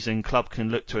next season, club can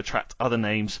look to attract other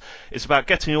names. It's about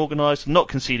getting organised, not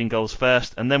conceding goals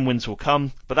first, and then wins will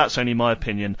come, but that's only my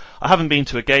opinion. I haven't been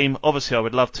to a game. Obviously, I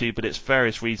would love to, but it's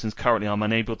various reasons currently I'm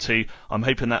unable to. I'm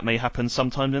hoping that may happen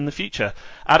sometime in the future.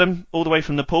 Adam, all the way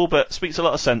from Nepal, but speaks a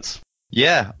lot of sense.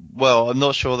 Yeah, well, I'm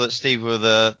not sure that Steve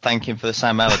will thank him for the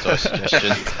Sam Allardyce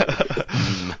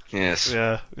suggestion. Yes.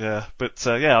 Yeah. But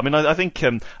I mean, I think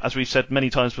as we've said many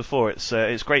times before,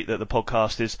 it's great that the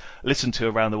podcast is listened to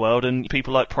around the world, and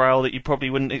people like Prowl that you probably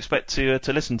wouldn't expect to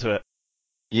listen to it.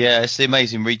 Yeah, it's the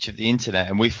amazing reach of the internet,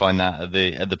 and we find that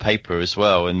at the paper as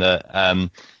well, and that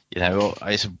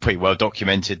it's pretty well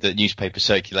documented that newspaper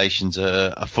circulations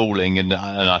are falling, and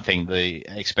I think the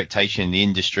expectation in the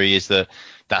industry is that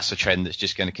that's a trend that's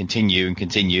just going to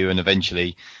continue, and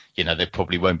eventually, they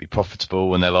probably won't be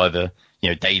profitable, and they'll either,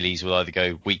 dailies will either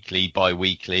go weekly,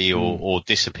 bi-weekly, or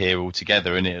disappear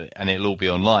altogether, and it'll all be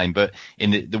online. But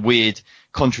in the weird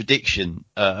contradiction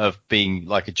of being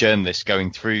like a journalist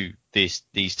going through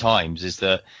these times is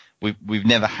that we've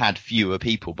never had fewer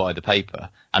people buy the paper,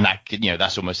 and that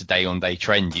that's almost a day-on-day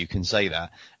trend, you can say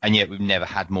that, and yet we've never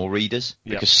had more readers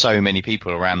because so many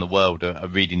people around the world are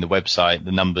reading the website.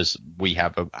 The numbers we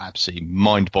have are absolutely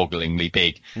mind-bogglingly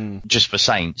big just for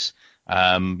Saints.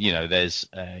 There's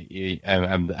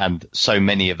and so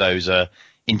many of those are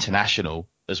international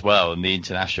as well, and the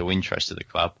international interest of the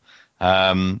club.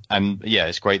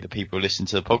 It's great that people listen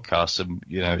to the podcast, and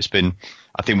it's been,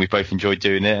 I think we've both enjoyed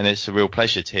doing it, and it's a real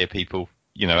pleasure to hear people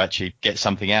actually get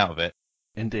something out of it.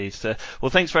 Indeed. Well,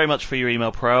 thanks very much for your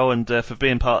email, Pro, and for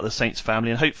being part of the Saints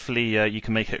family, and hopefully you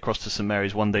can make it across to St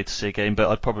Mary's one day to see a game, but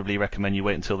I'd probably recommend you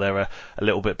wait until they're a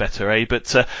little bit better, eh?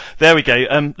 But there we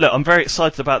go. Look, I'm very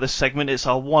excited about this segment. It's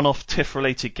our one-off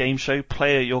TIFF-related game show,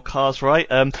 Play Your Cars Right.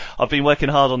 I've been working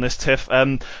hard on this TIFF,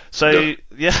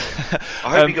 yeah.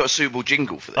 I hope you got a suitable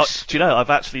jingle for this. Do you know, I've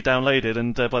actually downloaded,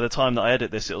 and by the time that I edit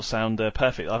this, it'll sound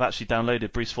perfect. I've actually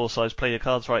downloaded Bruce Forsyth's Play Your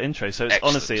Cards Right intro, so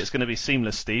honestly, it's going to be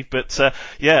seamless, Steve. But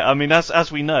I mean,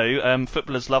 as we know,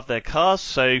 footballers love their cars,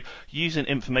 so using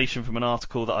information from an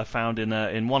article that I found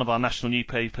in one of our national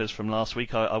newspapers from last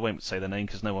week, I won't say their name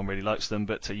because no one really likes them,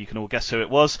 but you can all guess who it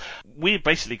was. We're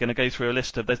basically going to go through a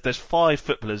list of, there's 5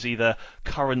 footballers, either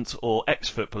current or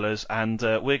ex-footballers, and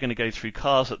we're going to go through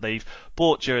cars that they've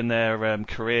bought during their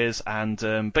careers,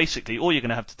 and basically all you're going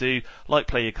to have to do, like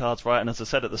Play Your Cards Right, and as I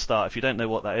said at the start, if you don't know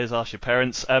what that is, ask your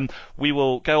parents. We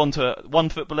will go on to one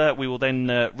footballer, we will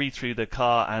then read through the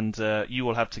car, and you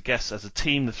will have to guess as a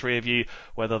team, the 3 of you,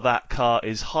 whether that car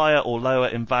is higher or lower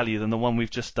in value than the one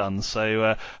we've just done.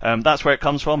 So that's where it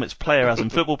comes from. It's player as in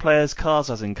football players,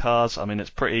 cars as in cars. I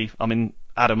mean,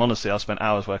 Adam, honestly, I spent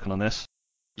hours working on this.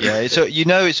 Yeah,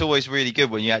 it's always really good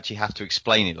when you actually have to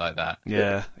explain it like that.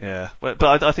 Yeah. But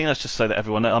I think that's just so that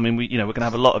everyone, I mean, we're going to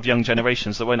have a lot of young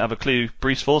generations that won't have a clue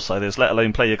Bruce Forsyth is, let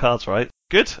alone Play Your Cards Right.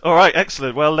 Good. All right.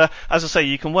 Excellent. Well, as I say,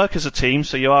 you can work as a team,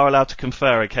 so you are allowed to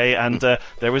confer, okay? And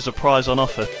there is a prize on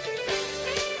offer.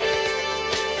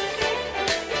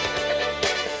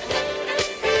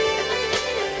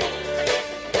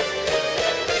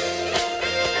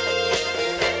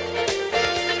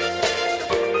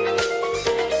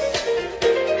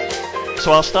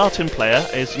 So our starting player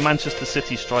is Manchester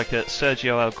City striker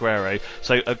Sergio Aguero.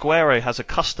 So Aguero has a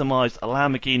customised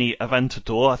Lamborghini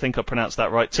Aventador, I think I pronounced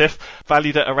that right, Tiff,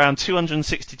 valued at around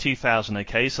 262,000,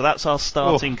 okay? So that's our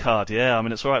starting card, yeah, I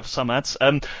mean, it's alright for some ads.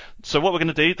 So what we're going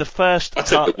to do, the first... I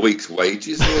took a week's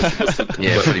wages.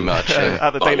 Yeah, pretty much. At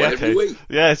the Daily Echo.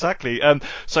 Yeah, exactly.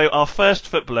 So our first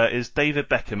footballer is David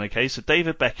Beckham, okay? So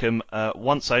David Beckham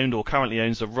once owned or currently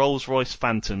owns a Rolls-Royce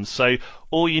Phantom. So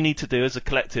all you need to do as a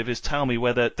collective is tell me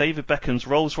whether David Beckham's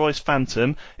Rolls-Royce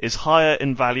Phantom is higher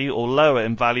in value or lower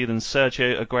in value than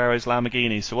Sergio Aguero's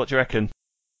Lamborghini. So what do you reckon?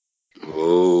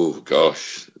 Oh,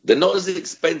 gosh. They're not as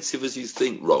expensive as you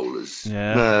think, rollers.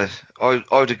 Yeah. No, I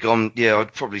would have gone,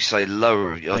 I'd probably say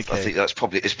lower. Okay. I think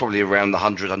it's probably around the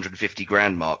 150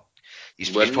 grand mark.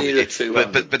 But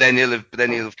then he'll have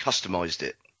customised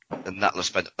it. And that'll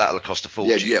have cost a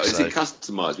fortune. Yeah, it's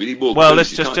customised. We need more. Well,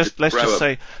 let's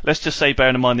just say,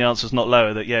 bearing in mind the answer's not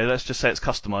lower, that let's just say it's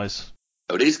customised.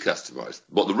 Oh, it is customised.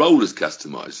 What, the roller's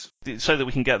customised? So that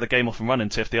we can get the game off and running,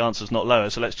 Tiff, the answer's not lower,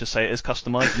 so let's just say it is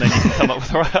customised, and then you can come up with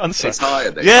the right answer. It's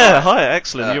higher then. Yeah, higher,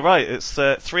 excellent, you're right. It's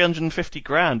 350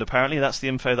 grand, apparently, that's the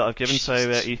info that I've given,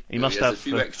 so he must have... a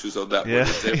few extras on that one,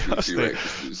 definitely a few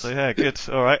extras. So yeah, good,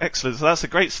 alright, excellent, so that's a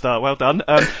great start, well done.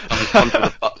 I'm for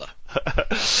the butler.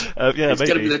 It's maybe. going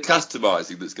to be the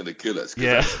customising that's going to kill us.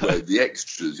 That's where the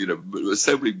extras,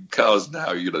 so many cars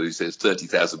now, who says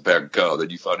 £30,000 car, then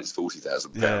you find it's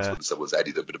 £40,000 when someone's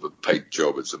added a bit of a paint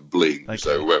job and some bling. Okay.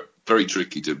 So very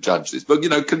tricky to judge this. But,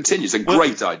 continue. It's a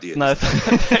great idea. No,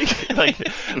 thank you.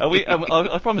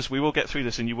 I promise we will get through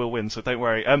this and you will win, so don't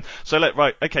worry.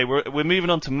 We're moving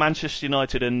on to Manchester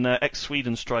United and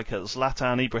ex-Sweden striker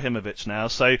Zlatan Ibrahimovic now.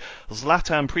 So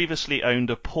Zlatan previously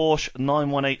owned a Porsche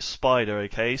 918 Spider,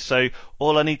 okay? So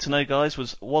all I need to know, guys,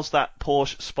 was that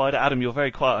Porsche Spider, Adam, you're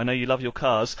very quiet, I know you love your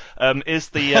cars, is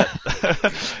the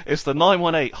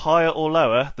 918 higher or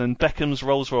lower than Beckham's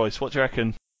Rolls Royce? What do you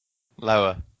reckon?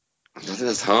 Lower.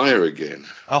 That's higher again.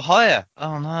 Oh, higher?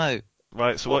 Oh, no.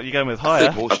 Right, so what are you going with? Higher?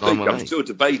 I think I'm still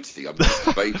debating.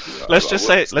 Let's just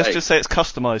say it's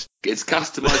customised. It's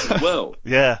customised as well.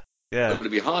 Yeah. I'm going to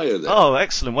be higher then. Oh,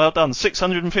 excellent. Well done.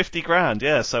 650 grand.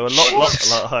 Yeah, so a lot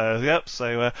higher. Yep.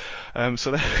 So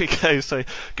there we go. So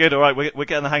good. All right, we're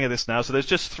getting the hang of this now. So there's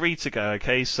just 3 to go.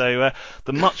 Okay. So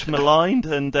the much maligned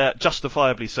and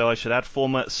justifiably so, I should add,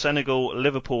 former Senegal,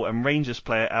 Liverpool and Rangers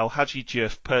player Al Hadji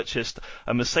Diouf purchased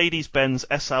a Mercedes-Benz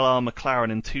SLR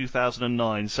McLaren in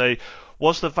 2009. So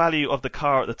was the value of the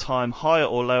car at the time higher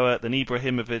or lower than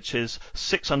Ibrahimovic's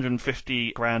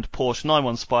 650 grand Porsche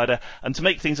 911 Spider? And to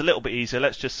make things a little bit easier,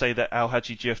 let's just say that Al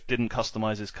Hadji Diouf didn't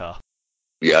customise his car.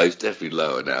 Yeah, it's definitely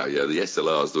lower now. Yeah, the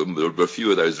SLRs, there are a few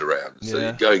of those around, so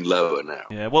you're going lower now.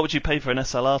 Yeah, what would you pay for an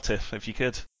SLR, Tiff, if you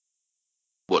could?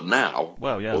 What, now?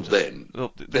 Well, yeah. Or then?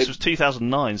 Well, this was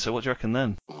 2009, so what do you reckon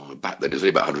then? Oh, back then it was only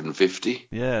about 150.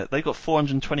 Yeah, they got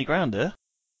 420 grand here.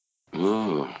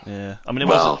 Oh. Yeah, I mean,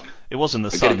 it was in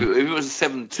the sun. If it was a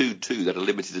 722 that had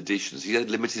limited editions, he had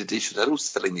limited editions. They're all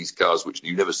selling these cars which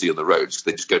you never see on the roads because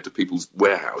they just go to people's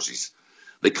warehouses.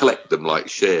 They collect them like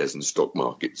shares in stock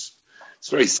markets. It's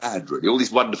very sad, really. All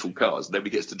these wonderful cars, nobody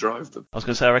gets to drive them. I was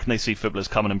going to say, I reckon they see Fibbler's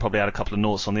coming and probably add a couple of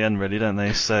noughts on the end, really, don't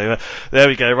they? So there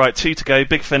we go. Right, 2 to go.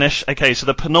 Big finish. Okay, so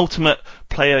the penultimate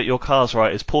player your car's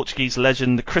right is Portuguese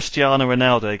legend Cristiano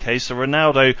Ronaldo. Okay, so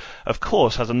Ronaldo, of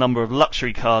course, has a number of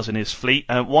luxury cars in his fleet,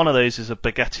 and one of those is a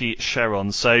Bugatti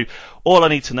Chiron. So all I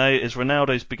need to know is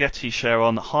Ronaldo's Bugatti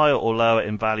Chiron higher or lower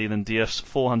in value than Diouf's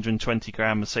 420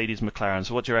 grand Mercedes McLaren.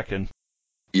 So what do you reckon?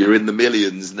 You're in the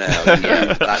millions now.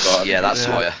 That's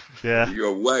higher. Yeah.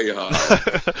 You're way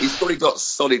higher. He's probably got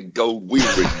solid gold wheel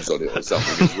rims on it or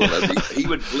something as well. He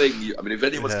would bling. I mean, if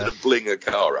anyone's going to bling a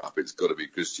car up, it's got to be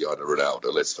Cristiano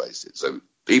Ronaldo, let's face it. So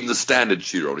even the standard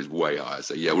Chiron is way higher.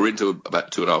 So yeah, we're into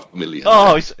about 2.5 million.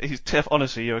 Oh, he's Tiff.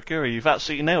 Honestly, you're a guru. You've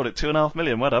absolutely nailed it. 2.5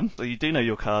 million. Well done. You do know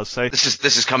your cars. So this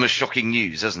has come as shocking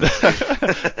news, hasn't it?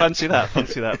 Fancy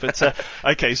that. But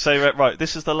okay, so right,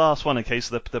 this is the last one. Okay,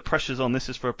 so the pressure's on. This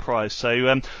is for a prize.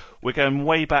 So we're going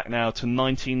way back now to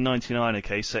 1999.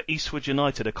 Okay, so Eastwood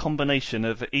United, a combination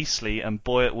of Eastleigh and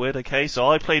Boyett Wood. Okay, so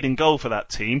I played in goal for that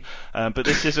team, but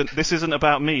this isn't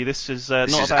about me. This is not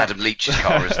about Adam Leach's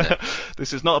car, isn't it?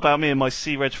 This is not about me and my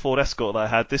C-Reg Ford Escort that I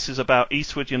had. This is about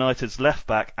Eastwood United's left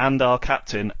back and our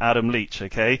captain, Adam Leach.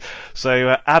 Okay,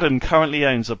 so Adam currently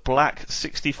owns a black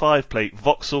 65 plate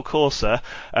Vauxhall Corsa.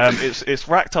 It's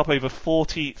racked up over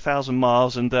 40,000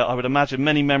 miles, and I would imagine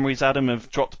many memories, Adam, have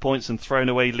dropped points and thrown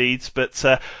away leads. But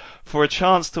for a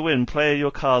chance to win, player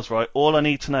your cars right, all I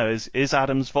need to know is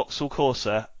Adam's Vauxhall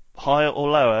Corsa higher or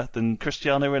lower than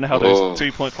Cristiano Ronaldo's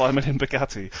 2.5 million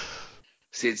Bugatti?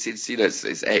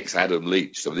 It's ex-Adam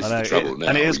Leach, so this is the trouble now.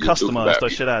 And it is customised, I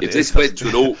should add. If this went to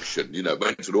an auction,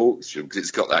 because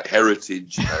it's got that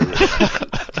heritage,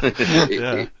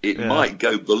 it might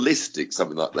go ballistic,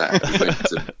 something like that. If it went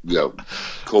to,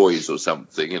 Coys or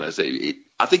something, so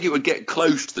I think it would get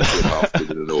close to the 2.5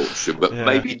 million in an auction, but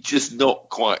maybe just not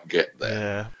quite get there.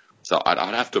 Yeah. So I'd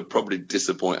have to probably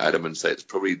disappoint Adam and say it's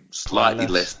probably slightly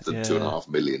less than 2.5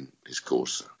 million, his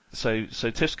Corsa. So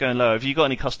Tiff's going low. Have you got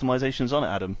any customisations on it,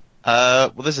 Adam?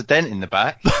 Well, there's a dent in the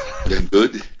back. Then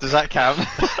good. Does that count?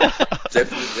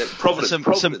 Definitely.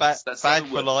 Providence. Some bag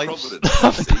for life.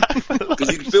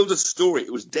 Because you can build a story.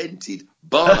 It was dented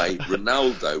by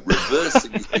Ronaldo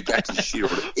reversing his Bugatti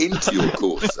Chiron into your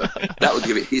Corsa. That would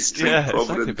give it history, Providence.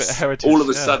 Exactly, a bit of heritage, all of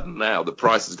a sudden now the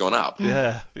price has gone up.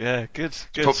 Yeah, good.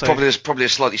 Probably a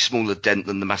slightly smaller dent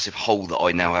than the massive hole that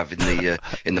I now have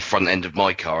in the front end of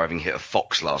my car, having hit a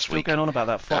fox last week. Still going on about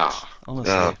that fox.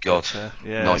 Honestly. Oh God.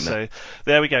 Nightmare. So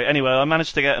there we go. Anyway, I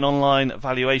managed to get an online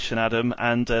valuation, Adam,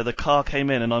 and the car came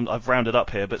in, and I've rounded up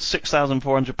here, but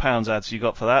 £6,400 ads you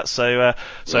got for that. So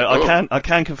I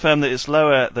can confirm that it's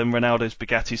lower than Ronaldo's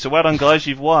Bugatti. So well done, guys.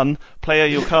 You've won. Player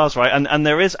your cars right, and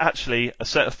there is actually a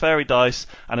set of fairy dice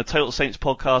and a Total Saints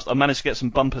podcast. I managed to get some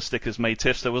bumper stickers made,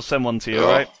 Tiff, so we'll send one to you. All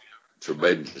right.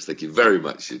 Tremendous. Thank you very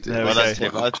much. You did. There we Well, go. that's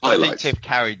Tiff. I think Tiff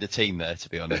carried the team there, to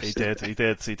be honest. He did.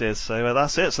 So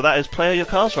that's it. So that is Player Your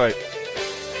Cards Right.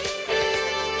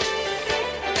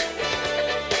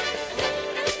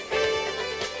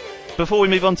 Before we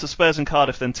move on to Spurs and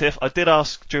Cardiff then, Tiff, I did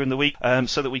ask during the week,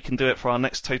 so that we can do it for our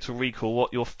next Total Recall,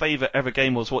 what your favourite ever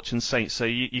game was watching Saints. So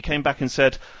you came back and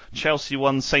said Chelsea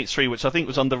 1, Saints 3, which I think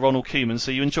was under Ronald Koeman, so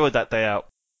you enjoyed that day out.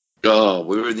 Oh,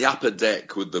 we were in the upper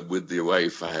deck with the away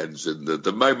fans, and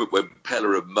the moment when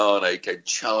Pella and Mane came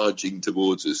charging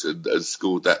towards us and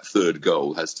scored that third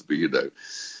goal has to be,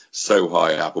 so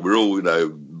high up. And we're all,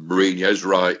 Mourinho's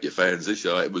right, your fans are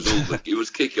shy. It was it was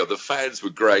kicking on. The fans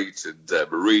were great, and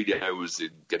Mourinho was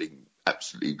getting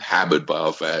absolutely hammered by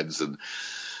our fans, and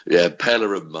yeah,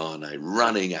 Pella and Mane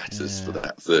running at us for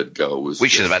that third goal was. We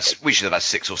should have had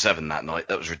 6 or 7 that night.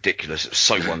 That was ridiculous. It was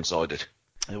so one-sided.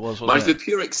 It was, One of wasn't the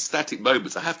pure ecstatic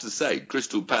moments, I have to say,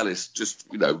 Crystal Palace just,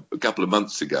 a couple of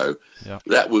months ago,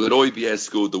 that was when Oibier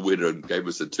scored the winner and gave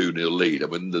us a 2-0 lead. I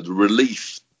mean, the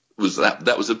relief was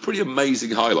that was a pretty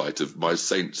amazing highlight of my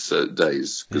Saints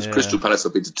days, because Crystal Palace,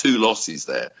 I've been to 2 losses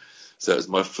there. So it was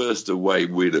my first away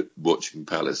win at watching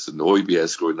Palace, and Oibier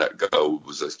scoring that goal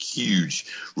was a huge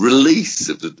release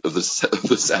of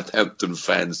the Southampton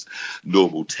fans'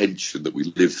 normal tension that we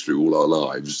lived through all our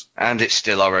lives. And it's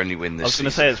still our only win this season. I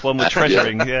was going to say it's one we're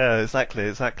treasuring. Yeah,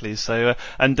 exactly. So,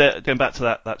 going back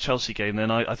to that Chelsea game,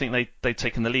 then I think they'd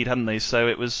taken the lead, hadn't they? So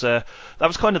it was that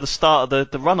was kind of the start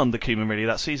of the run under Koeman, really,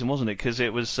 that season, wasn't it? Because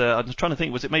it was I was trying to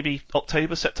think, was it maybe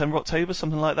September, October,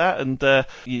 something like that? And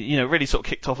really sort of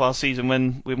kicked off our season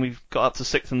when we got up to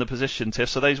 6th in the position, Tiff.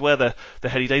 So those were the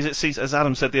heady days. It seems, as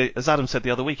Adam said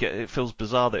the other week, it feels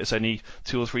bizarre that it's only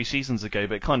 2 or 3 seasons ago,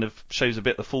 but it kind of shows a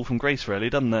bit the fall from grace, really,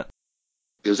 doesn't it?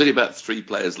 There was only about 3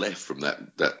 players left from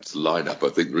that lineup, I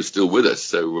think, who are still with us.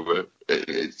 So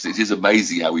it is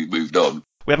amazing how we moved on.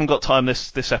 We haven't got time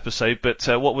this episode, but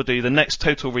what we'll do, the next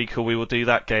Total Recall, we will do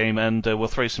that game, and we'll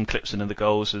throw some clips in of the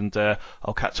goals, and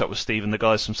I'll catch up with Steve and the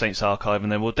guys from Saints Archive,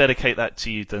 and then we'll dedicate that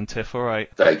to you then, Tiff, all right?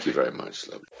 Thank you very much,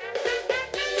 lovely.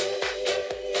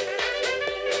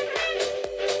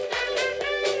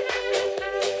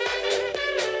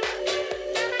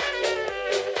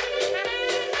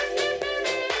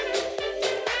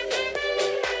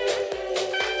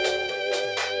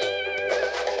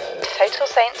 Total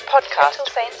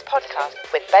Saints podcast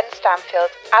with Ben Stanfield,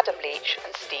 Adam Leach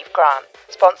and Steve Grant.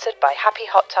 Sponsored by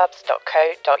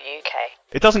happyhottubs.co.uk.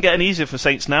 It doesn't get any easier for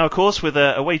Saints now, of course, with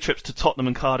away trips to Tottenham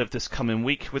and Cardiff this coming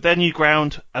week. With their new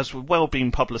ground, as well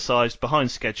being publicised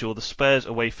behind schedule, the Spurs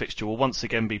away fixture will once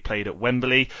again be played at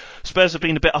Wembley. Spurs have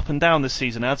been a bit up and down this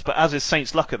season, Ads, but as is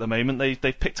Saints' luck at the moment,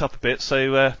 they've picked up a bit,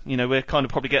 so we're kind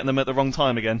of probably getting them at the wrong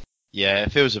time again. Yeah,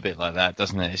 it feels a bit like that,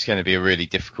 doesn't it? It's going to be a really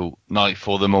difficult night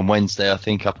for them on Wednesday, I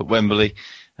think, up at Wembley.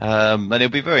 And it'll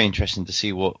be very interesting to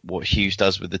see what Hughes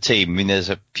does with the team. I mean, there's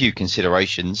a few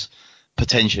considerations.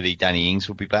 Potentially Danny Ings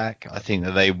will be back. I think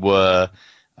that they were,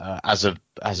 as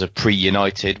a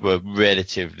pre-United, were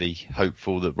relatively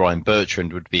hopeful that Ryan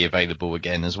Bertrand would be available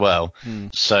again as well.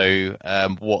 So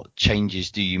what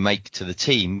changes do you make to the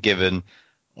team, given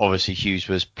obviously Hughes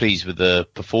was pleased with the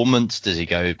performance? Does he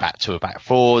go back to a back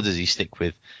 4? Does he stick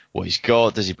with what he's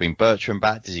got? Does he bring Bertrand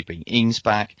back? Does he bring Ings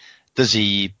back? Does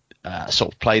he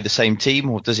sort of play the same team,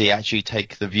 or does he actually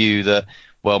take the view that,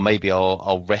 well, maybe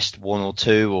I'll rest 1 or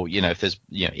 2, or if there's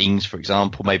Ings, for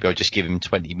example, maybe I'll just give him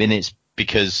 20 minutes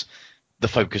because the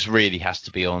focus really has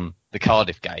to be on the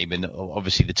Cardiff game, and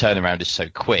obviously the turnaround is so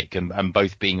quick, and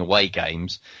both being away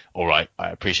games, all right,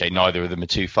 I appreciate neither of them are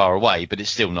too far away, but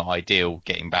it's still not ideal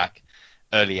getting back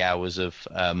early hours of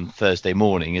Thursday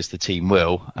morning, as the team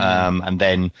will, and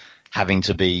then having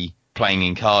to be playing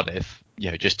in Cardiff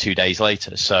just 2 days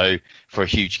later, so for a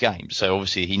huge game. So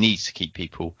obviously he needs to keep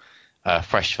people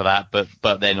fresh for that,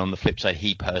 but then on the flip side,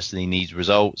 he personally needs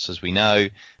results, as we know.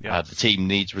 The team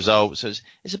needs results, so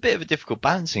it's a bit of a difficult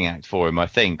balancing act for him, I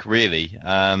think, really.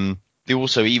 They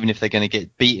also, even if they're going to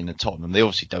get beaten at Tottenham, they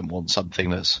obviously don't want something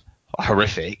that's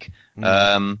horrific.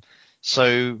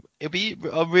 So it'll be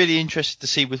really interested to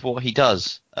see with what he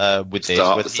does with this.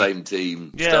 Start the same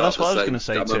team. Yeah, that's what I was going to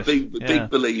say. I'm a big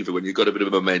believer when you've got a bit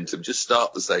of momentum, just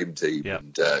start the same team.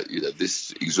 And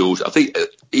this exhaustion. I think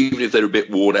even if they're a bit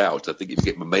worn out, I think if you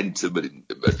get momentum and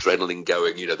adrenaline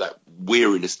going, that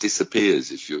weariness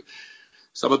disappears if you.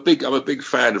 So I'm a big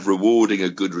fan of rewarding a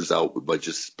good result by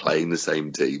just playing the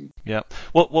same team. Yeah.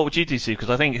 What would you do, Steve? Because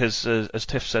I think as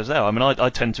Tiff says there, I mean, I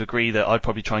tend to agree that I'd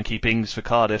probably try and keep Ings for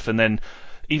Cardiff, and then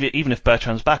even if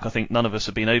Bertrand's back, I think none of us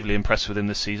have been overly impressed with him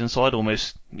this season. So I'd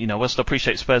almost, whilst I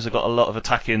appreciate Spurs have got a lot of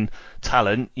attacking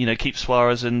talent, keep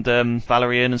Suarez and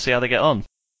Valerie in and see how they get on.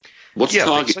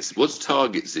 What's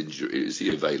Target's injury? Is he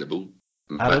available?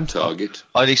 Adam? Target.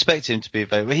 I'd expect him to be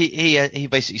available. He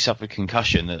basically suffered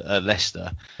concussion at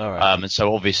Leicester, and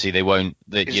so obviously they won't.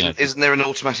 Isn't there an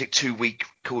automatic 2-week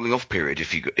cooling off period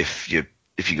if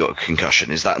you got a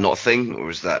concussion? Is that not a thing, or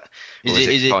is that?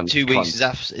 Is it 2 weeks?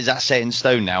 Is that set in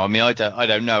stone now? I mean, I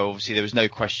don't know. Obviously, there was no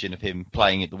question of him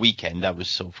playing at the weekend. That was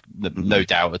sort of no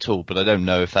doubt at all. But I don't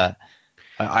know if that.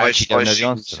 I actually don't know the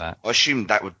answer to that. I assume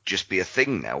that would just be a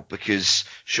thing now, because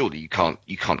surely you can't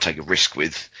take a risk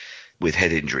with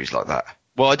head injuries like that.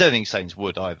 Well, I don't think Saints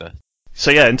would either.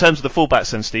 So yeah, in terms of the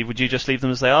fullbacks then, Steve, would you just leave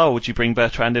them as they are, or would you bring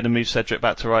Bertrand in and move Cedric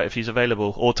back to right if he's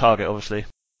available, or Target, obviously?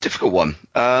 Difficult one.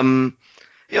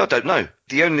 Yeah, I don't know.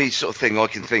 The only sort of thing I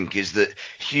can think is that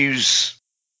Hughes,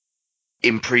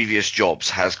 in previous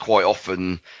jobs, has quite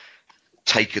often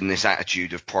taken this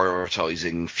attitude of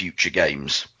prioritising future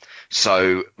games.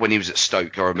 So when he was at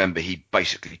Stoke, I remember he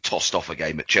basically tossed off a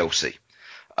game at Chelsea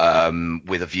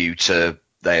with a view to.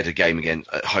 They had a game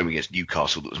at home against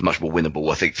Newcastle that was much more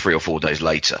winnable, I think 3 or 4 days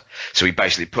later. So he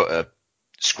basically put a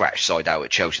scratch side out at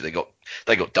Chelsea. They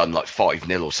got done like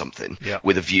 5-0 or something,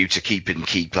 with a view to keeping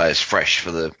key players fresh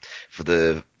for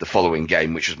the following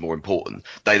game, which was more important.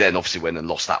 They then obviously went and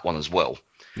lost that one as well.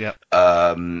 Yeah.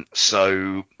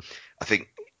 So I think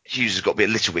Hughes has got to be a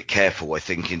little bit careful, I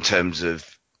think, in terms of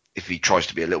if he tries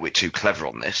to be a little bit too clever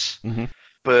on this. Mm-hmm.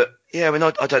 But yeah, I mean,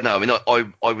 I don't know. I mean,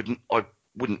 I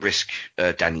wouldn't risk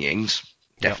Danny Ings,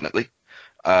 definitely.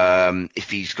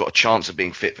 If he's got a chance of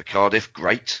being fit for Cardiff,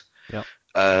 great. Yeah.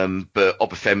 But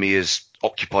Obafemi has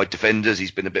occupied defenders.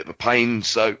 He's been a bit of a pain,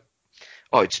 so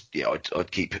I'd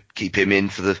keep him in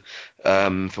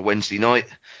for Wednesday night.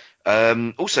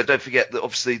 Also, don't forget that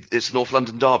obviously it's North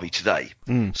London derby today,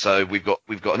 so we've got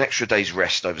an extra day's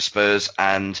rest over Spurs,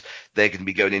 and they're going to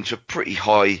be going into a pretty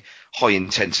high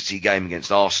intensity game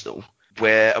against Arsenal.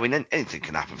 Where, I mean, anything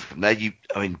can happen from there.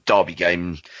 Derby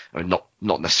game, not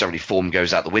necessarily form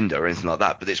goes out the window or anything like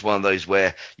that, but it's one of those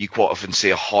where you quite often see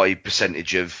a high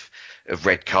percentage of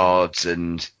red cards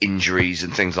and injuries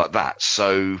and things like that.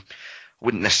 So I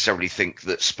wouldn't necessarily think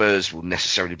that Spurs will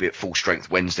necessarily be at full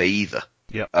strength Wednesday either.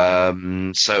 Yeah.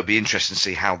 So it'll be interesting to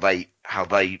see how they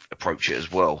approach it as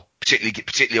well.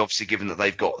 Particularly obviously given that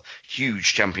they've got a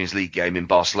huge Champions League game in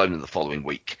Barcelona the following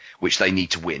week, which they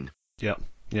need to win. Yeah.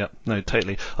 Yeah, no,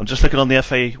 totally. I'm just looking on the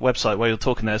FA website while you're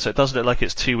talking there, so it does look like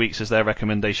it's 2 weeks as their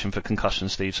recommendation for concussion,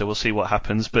 Steve, so we'll see what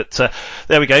happens. But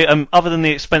there we go. Other than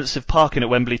the expensive parking at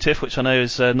Wembley, Tiff, which I know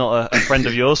is not a friend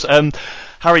of yours,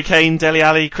 Harry Kane, Dele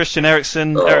Alli, Christian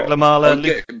Eriksen, Eric Lamela... I'm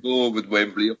getting bored with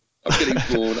Wembley. I'm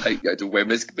getting bored. I hate going to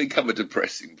Wembley. It's become a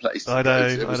depressing place. I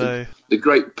know. The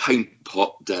great paint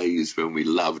pot days when we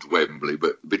loved Wembley,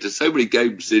 but there's so many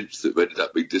games since that have ended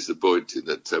up being disappointing.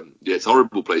 That it's a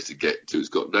horrible place to get to. It's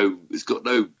got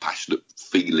no passionate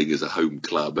feeling as a home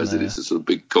club, as it is a sort of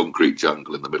big concrete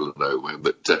jungle in the middle of nowhere.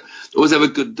 But always have a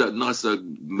good, nice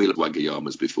meal at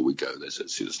Wagayama's before we go there. So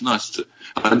it's nice to.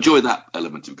 I enjoy that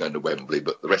element of going to Wembley,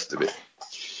 but the rest of it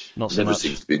not so never much.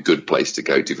 seems to be a good place to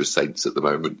go to for Saints at the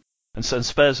moment. And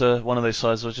Spurs are one of those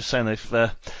sides. I was just saying they've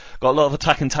got a lot of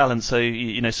attacking talent, so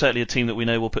certainly a team that we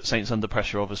know will put Saints under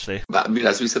pressure. Obviously, I mean,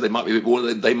 as we said, they might be a bit more.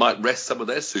 They might rest some of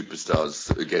their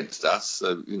superstars against us.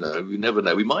 So you never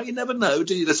know. You never know,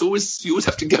 do you? You always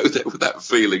have to go there with that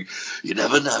feeling. You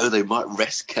never know. They might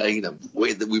rest Kane, and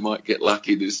that we might get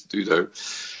lucky. So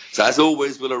as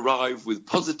always, we'll arrive with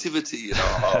positivity in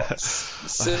our hearts,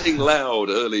 sing loud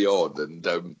early on,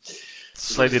 and.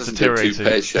 Slowly deteriorating. Too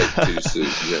pear-shaped too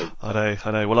soon. Yeah.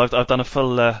 I know. Well, I've done a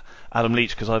full Adam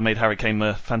Leach because I made Harry Kane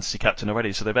my fantasy captain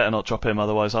already, so they better not drop him,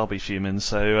 otherwise I'll be fuming.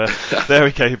 So there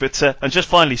we go. But and just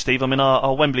finally, Steve, I mean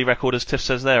our Wembley record, as Tiff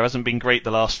says there, hasn't been great the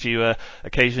last few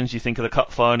occasions. You think of the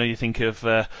cup final, you think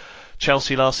of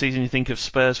Chelsea last season, you think of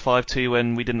Spurs 5-2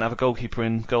 when we didn't have a goalkeeper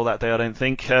in goal that day. I don't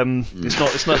think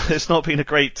it's not been a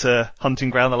great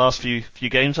hunting ground the last few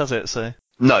games, has it? So.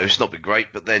 No, it's not been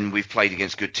great, but then we've played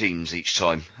against good teams each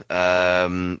time.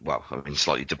 Well, I mean,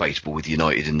 slightly debatable with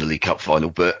United in the League Cup final,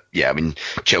 but yeah, I mean,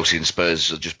 Chelsea and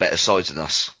Spurs are just better sides than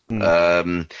us.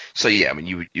 So yeah, I mean,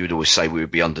 you would always say we would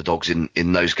be underdogs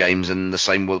in those games, and the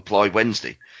same will apply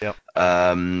Wednesday. Yep. But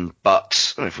I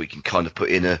don't know if we can kind of put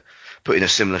in a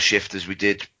similar shift as we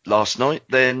did last night,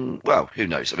 then, well, who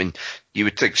knows? I mean, you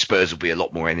would think Spurs will be a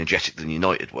lot more energetic than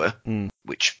United were,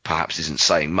 which perhaps isn't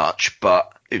saying much,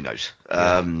 but who knows?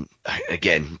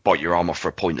 Again, bite your arm off for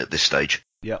a point at this stage.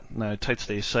 Yeah, no,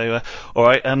 totally. So, all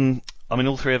right. I mean,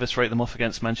 all three of us wrote them off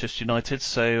against Manchester United.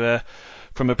 So,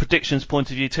 from a predictions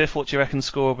point of view, Tiff, what do you reckon the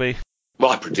score will be? Well,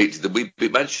 I predicted that we'd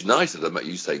beat Manchester United. I met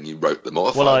you saying you wrote them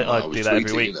off. Well, I was do that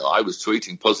every week. I was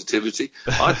tweeting positivity.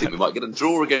 I think we might get a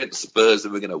draw against Spurs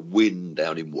and we're going to win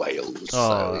down in Wales.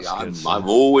 Oh, so I'm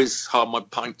always my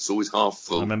pint's always half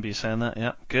full. I remember you saying that.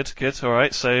 Yeah, good. All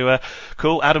right, so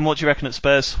cool. Adam, what do you reckon at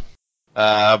Spurs?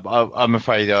 I'm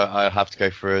afraid I have to go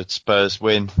for a Spurs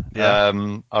win.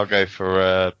 Yeah. I'll go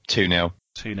for 2-0.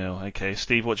 2-0. Okay,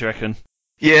 Steve, what do you reckon?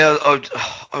 Yeah,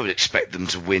 I would expect them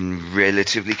to win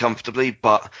relatively comfortably,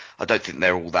 but I don't think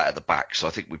they're all that at the back, so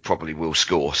I think we probably will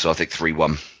score. So I think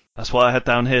 3-1. That's what I had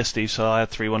down here, Steve, so I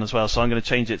had 3-1 as well. So I'm going to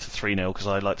change it to 3-0 because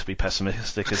I like to be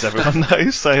pessimistic, as everyone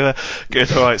knows. So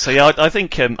good, all right. So yeah, I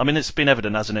think, it's been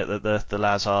evident, hasn't it, that the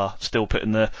lads are still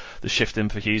putting the shift in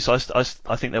for Hughes. So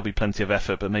I think there'll be plenty of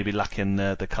effort, but maybe lacking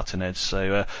the cutting edge.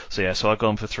 So I've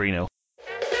gone for 3-0.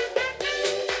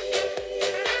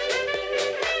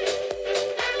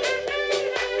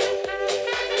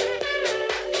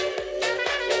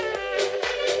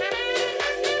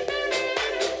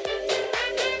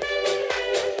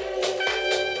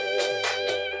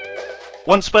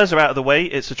 Once Spurs are out of the way,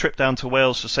 it's a trip down to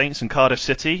Wales for Saints and Cardiff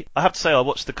City. I have to say I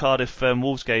watched the Cardiff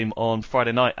Wolves game on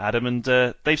Friday night, Adam, and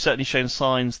they've certainly shown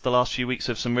signs the last few weeks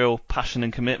of some real passion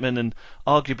and commitment, and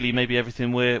arguably maybe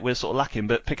everything we're sort of lacking,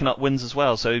 but picking up wins as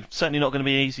well. So certainly not going to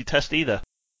be an easy test either.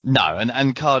 No,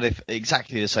 and Cardiff,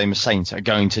 exactly the same as Saints, are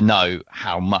going to know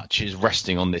how much is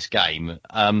resting on this game.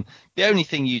 The only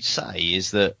thing you'd say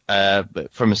is that,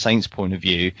 from a Saints point of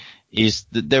view, is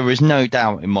that there is no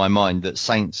doubt in my mind that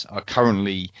Saints are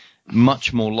currently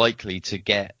much more likely to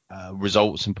get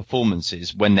results and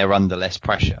performances when they're under less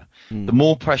pressure. The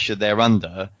more pressure they're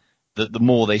under, the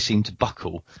more they seem to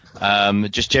buckle.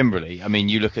 Just generally, I mean,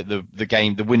 you look at the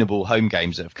winnable home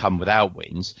games that have come without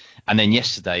wins, and then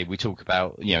yesterday we talk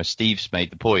about, Steve's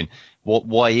made the point.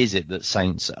 Why is it that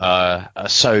Saints are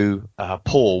so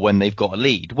poor when they've got a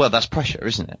lead? Well, that's pressure,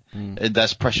 isn't it?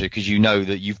 That's pressure because you know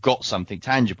that you've got something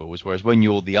tangible, whereas when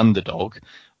you're the underdog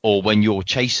or when you're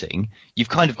chasing, you've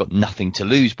kind of got nothing to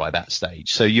lose by that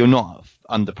stage, so you're not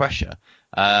under pressure.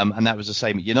 And that was the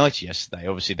same at United yesterday.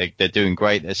 Obviously, they're doing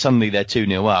great. Suddenly they're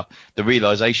 2-0 up. The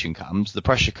realisation comes, the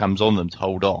pressure comes on them to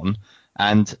hold on,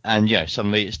 and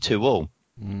suddenly it's 2-2.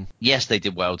 Yes, they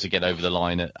did well to get over the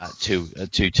line at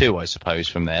 2-2, I suppose,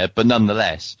 from there. But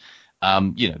nonetheless,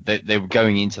 they were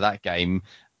going into that game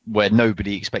where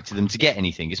nobody expected them to get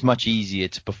anything. It's much easier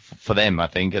for them, I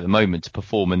think, at the moment to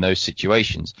perform in those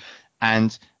situations.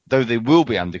 And though they will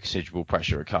be under considerable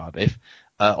pressure at Cardiff,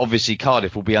 obviously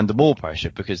Cardiff will be under more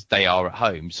pressure because they are at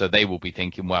home. So they will be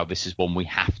thinking, well, this is one we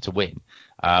have to win.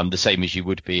 The same as you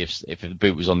would be if the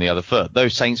boot was on the other foot.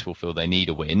 Those Saints will feel they need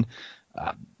a win.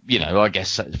 I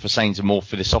guess for Saints are more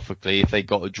philosophically, if they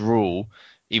got a draw,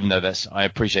 even though I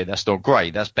appreciate that's not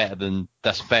great, that's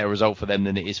a better result for them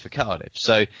than it is for Cardiff.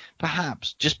 So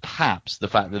perhaps the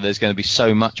fact that there's going to be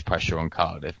so much pressure on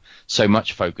Cardiff, so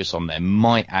much focus on them,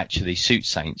 might actually suit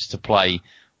Saints to play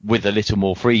with a little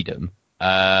more freedom,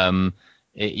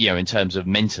 in terms of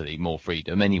mentally more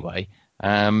freedom anyway.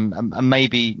 And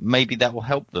maybe that will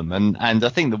help them. And I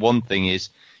think the one thing is,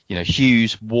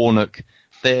 Hughes, Warnock,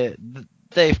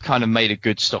 they've kind of made a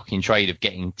good stock in trade of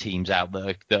getting teams out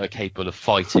that are capable of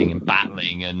fighting and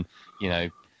battling and,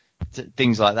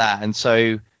 things like that. And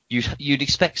so you'd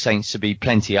expect Saints to be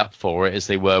plenty up for it as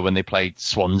they were when they played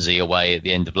Swansea away at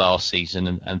the end of last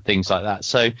season and things like that.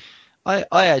 So I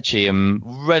actually am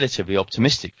relatively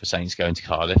optimistic for Saints going to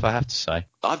Cardiff, I have to say.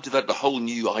 I've developed a whole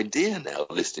new idea now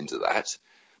listening to that.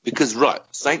 Because,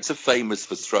 Saints are famous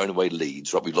for throwing away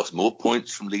leads, right? We've lost more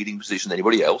points from leading position than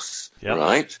anybody else,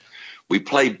 right? We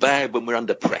play bad when we're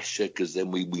under pressure because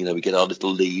then we get our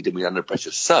little lead and we're under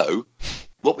pressure. So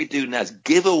what we do now is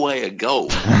give away a goal in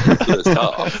the first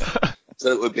half so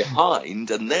that we're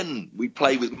behind, and then we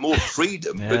play with more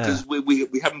freedom because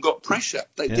we haven't got pressure.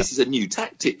 This is a new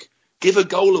tactic. Give a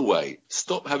goal away.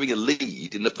 Stop having a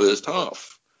lead in the first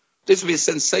half. This would be a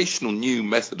sensational new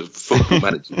method of football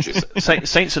management.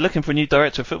 Saints are looking for a new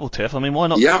director of football, Tiff. I mean, why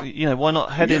not? Yeah. Why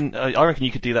not head in? I reckon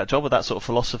you could do that job with that sort of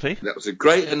philosophy. That was a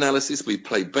great analysis. We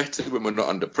play better when we're not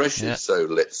under pressure. So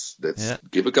let's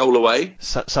give a goal away.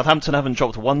 Southampton haven't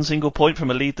dropped one single point from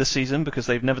a lead this season because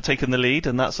they've never taken the lead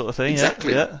and that sort of thing.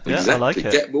 Exactly. Yeah, I like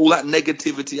it. Get all that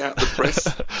negativity out of the press.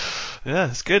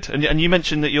 Yeah, it's good. And you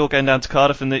mentioned that you're going down to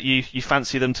Cardiff and that you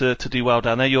fancy them to do well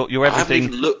down there. You're everything. I haven't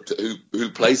even looked at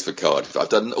who plays for Cardiff. I've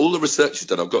done all the research is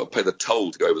done. I've got to pay the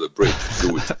toll to go over the bridge, which is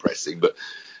always depressing. But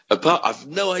I've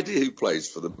no idea who plays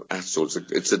for them at all.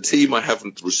 It's a team I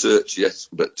haven't researched yet,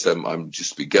 but I'm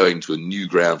just be going to a new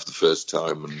ground for the first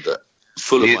time and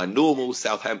full of my normal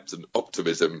Southampton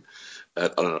optimism.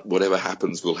 Whatever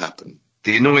happens will happen.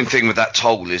 The annoying thing with that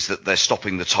toll is that they're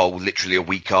stopping the toll literally a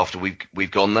week after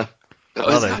we've gone there.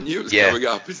 Oh, is that new? It's coming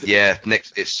up, isn't it? Yeah,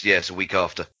 it's a week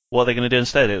after. What are they going to do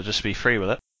instead? It'll just be free with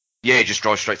it? Yeah, just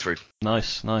drive straight through.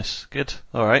 Nice. Good.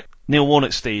 All right. Neil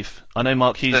Warnock, Steve. I know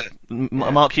Mark Hughes.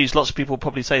 Mark Hughes. Lots of people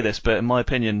probably say this, but in my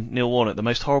opinion, Neil Warnock, the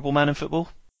most horrible man in football.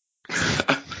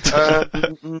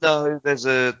 No, there's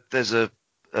a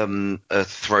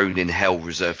throne in hell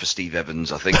reserved for Steve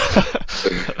Evans, I think.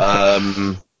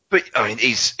 But I mean,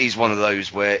 he's one of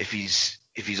those where if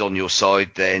he's on your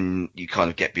side, then you kind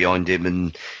of get behind him,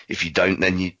 and if you don't,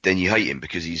 then you hate him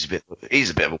because he's a bit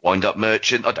of a wind-up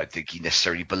merchant. I don't think he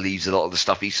necessarily believes a lot of the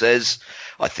stuff he says.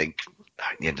 I think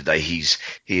at the end of the day, he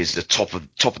is the top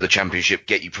of the Championship,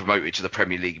 get you promoted to the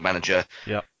Premier League manager.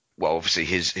 Yeah. Well, obviously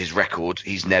his record,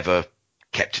 he's never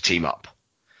kept a team up.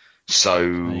 So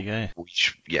there you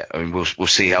go. I mean, we'll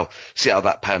see how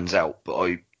that pans out,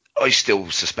 but I still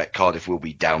suspect Cardiff will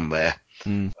be down there,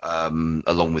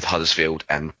 along with Huddersfield,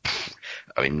 and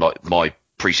I mean my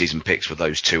pre-season picks were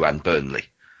those two and Burnley,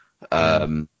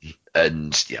 and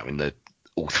yeah, I mean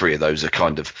all three of those are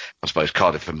kind of, I suppose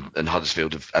Cardiff and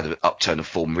Huddersfield have had an upturn of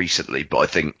form recently, but I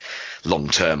think long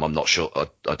term I'm not sure.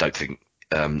 I don't think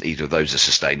either of those are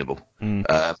sustainable.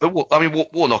 But I mean,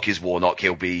 Warnock is Warnock.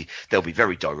 They'll be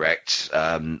very direct.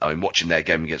 I mean, watching their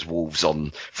game against Wolves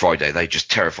on Friday, they just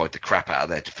terrified the crap out of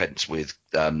their defence with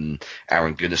Aaron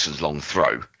Gunnarsson's long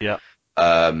throw. Yeah.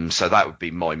 So that would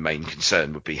be my main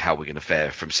concern, would be how we're going to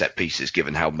fare from set pieces,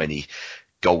 given how many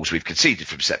goals we've conceded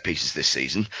from set pieces this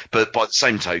season. But by the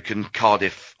same token,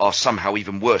 Cardiff are somehow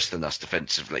even worse than us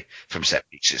defensively from set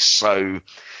pieces. So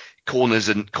corners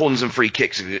and free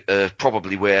kicks are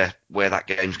probably where that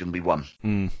game's going to be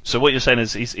won. So what you're saying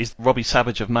is he's Robbie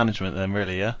Savage of management then,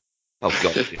 really, yeah? Oh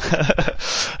God!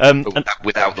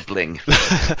 Without the bling.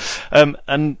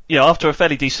 And after a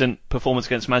fairly decent performance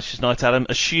against Manchester United, Adam,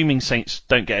 assuming Saints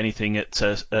don't get anything at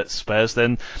Spurs,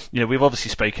 then we've obviously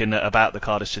spoken about the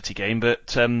Cardiff City game,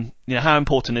 but how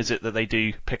important is it that they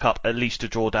do pick up at least a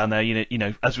draw down there?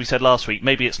 As we said last week,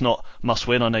 maybe it's not must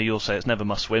win. I know you'll say it's never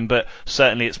must win, but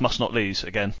certainly it's must not lose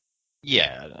again.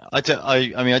 Yeah, I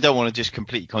don't want to just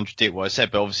completely contradict what I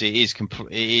said, but obviously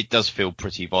it does feel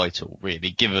pretty vital,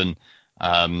 really, given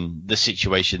the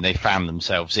situation they found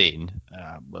themselves in.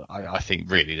 I think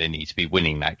really they need to be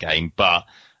winning that game, but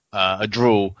a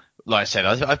draw, like I said,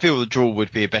 I feel the draw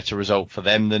would be a better result for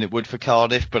them than it would for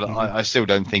Cardiff, but I still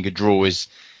don't think a draw is,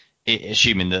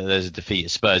 assuming that there's a defeat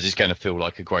at Spurs, is going to feel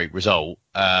like a great result.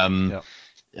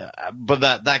 But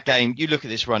that game, you look at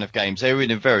this run of games, they're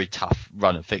in a very tough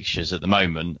run of fixtures at the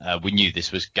moment. We knew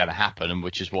this was going to happen, and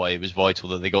which is why it was vital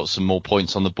that they got some more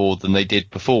points on the board than they did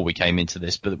before we came into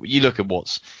this. But you look at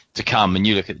what's to come, and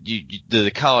you look at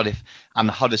the Cardiff and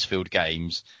the Huddersfield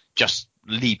games just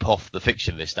leap off the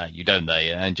fixture list at you, don't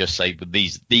they? And just say, but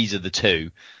these are the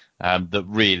two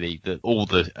that all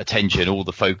the attention, all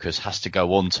the focus has to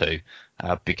go on to,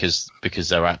 because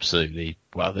they're absolutely,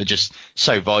 they're just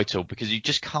so vital, because you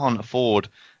just can't afford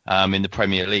in the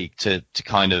Premier League to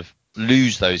kind of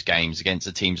lose those games against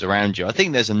the teams around you. I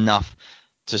think there's enough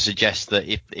to suggest that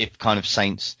if kind of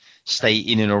Saints stay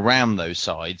in and around those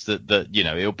sides, that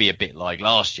it'll be a bit like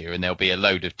last year, and there'll be a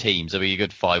load of teams. There'll be a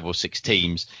good 5 or 6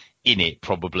 teams in it,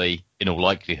 probably in all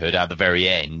likelihood at the very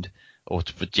end, or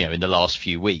in the last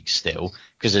few weeks still,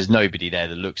 because there's nobody there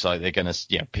that looks like they're going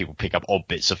to, people pick up odd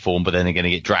bits of form, but then they're going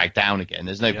to get dragged down again.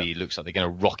 There's nobody who looks like they're going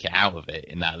to rocket out of it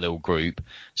in that little group.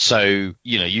 So,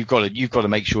 you've got to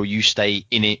make sure you stay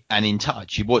in it and in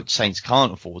touch. What Saints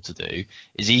can't afford to do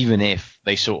is, even if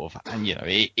they sort of,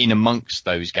 in amongst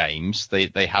those games,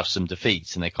 they have some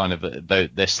defeats and they kind of,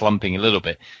 they're slumping a little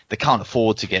bit, they can't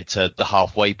afford to get to the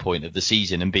halfway point of the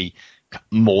season and be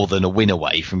more than a win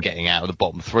away from getting out of the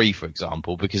bottom 3, for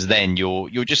example, because then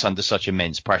you're just under such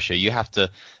immense pressure. You have to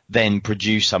then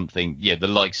produce something, the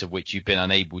likes of which you've been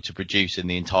unable to produce in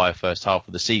the entire first half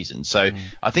of the season. So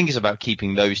I think it's about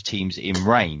keeping those teams in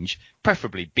range,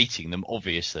 preferably beating them,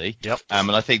 obviously. Yep.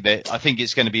 And I think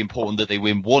it's going to be important that they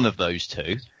win one of those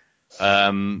two.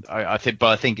 I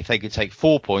think if they could take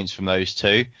 4 points from those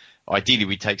two, ideally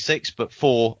we'd take 6, but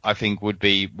 4 I think would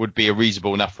be a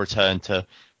reasonable enough return to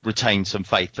retain some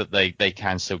faith that they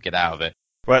can still get out of it.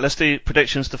 Right, let's do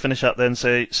predictions to finish up then.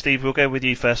 So, Steve, we'll go with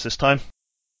you first this time.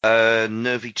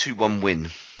 Nervy 2-1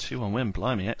 win. 2-1 win,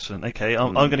 blimey, excellent. Okay,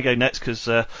 I'm going to go next because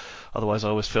otherwise I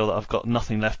always feel that I've got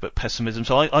nothing left but pessimism.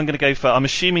 So I'm going to go for, I'm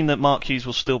assuming that Mark Hughes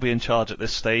will still be in charge at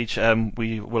this stage.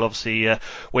 We will obviously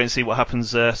wait and see what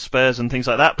happens, Spurs and things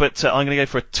like that, but I'm going to go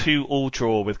for a 2-2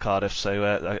 draw with Cardiff,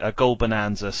 so a goal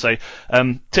bonanza. So,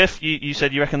 Tiff, you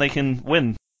said you reckon they can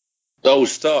win? Oh,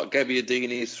 start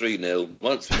Gabbiadini 3-0.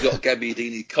 Once we got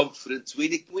Gabbiadini confidence,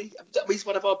 he's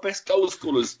one of our best goal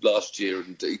scorers last year,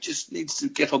 and he just needs to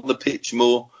get on the pitch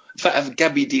more. In fact, have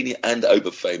Gabbiadini and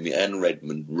Obafemi and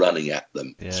Redmond running at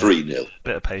them. 3-0.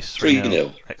 Bit of pace.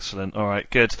 3-0. Excellent. All right,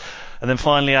 good. And then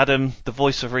finally, Adam, the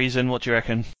voice of reason. What do you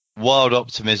reckon? Wild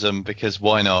optimism, because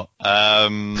why not?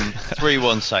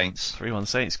 3-1 Saints. 3-1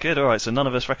 Saints. Good. All right, so none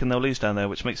of us reckon they'll lose down there,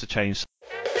 which makes a change.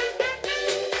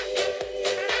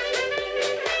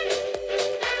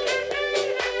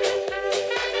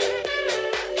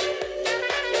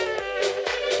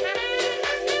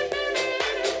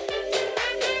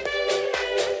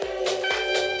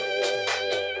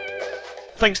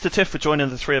 Thanks to Tiff for joining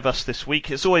the three of us this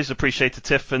week. It's always appreciated,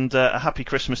 Tiff, and a happy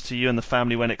Christmas to you and the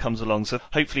family when it comes along. So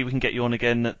hopefully we can get you on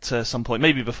again at some point,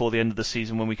 maybe before the end of the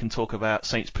season, when we can talk about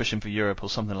Saints pushing for Europe or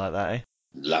something like that, eh?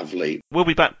 Lovely. We'll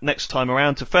be back next time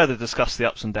around to further discuss the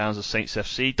ups and downs of Saints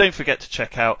FC. Don't forget to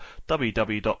check out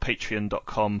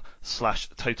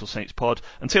www.patreon.com/Total Saints Pod.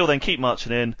 Until then, keep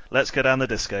marching in. Let's go down the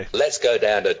disco. Let's go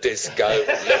down the disco.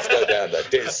 Let's go down the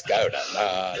disco. La,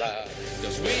 la, la.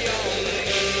 'Cause we all need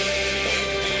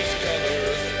these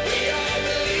colours. We all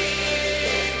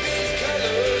believe these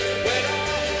colours. When our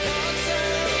hearts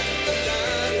are on the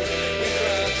line, we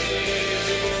cry tears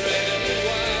of red and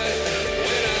white.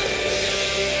 When I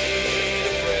need a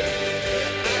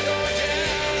breath, I go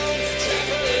down to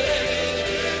Chapel Lane,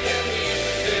 and we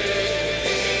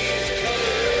sing these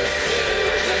colours.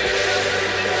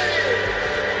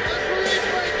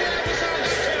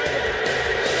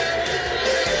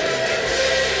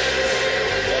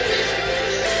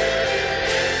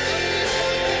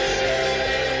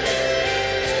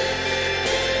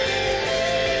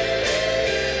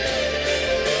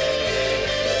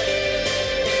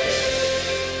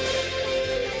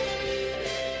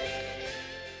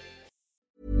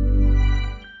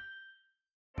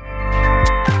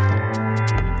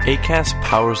 Acast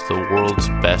powers the world's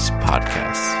best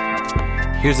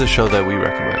podcasts. Here's a show that we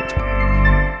recommend.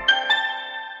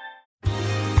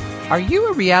 Are you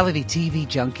a reality TV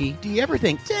junkie? Do you ever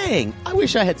think, dang, I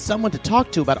wish I had someone to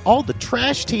talk to about all the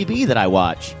trash TV that I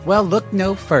watch? Well, look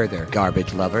no further,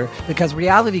 garbage lover, because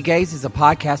Reality Gaze is a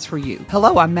podcast for you.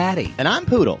 Hello, I'm Maddie. And I'm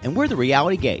Poodle, and we're the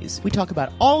Reality Gaze. We talk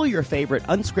about all your favorite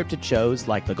unscripted shows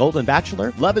like The Golden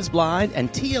Bachelor, Love is Blind,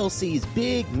 and TLC's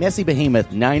big, messy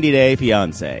behemoth, 90 Day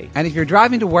Fiancé. And if you're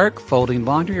driving to work, folding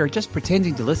laundry, or just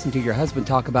pretending to listen to your husband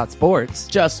talk about sports,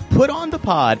 just put on the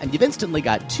pod, and you've instantly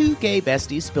got two gay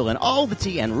besties spilling all the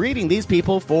tea and reading these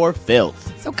people for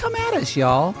filth. So come at us,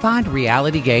 y'all. Find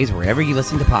Reality Gaze wherever you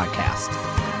listen to podcasts.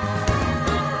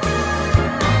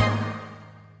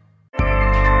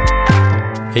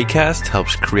 Acast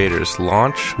helps creators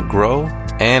launch, grow,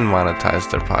 and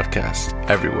monetize their podcasts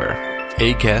everywhere.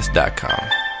 Acast.com.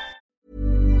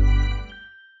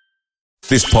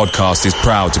 This podcast is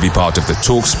proud to be part of the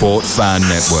TalkSport Fan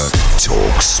Network.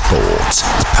 TalkSport.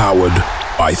 Powered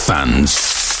by fans.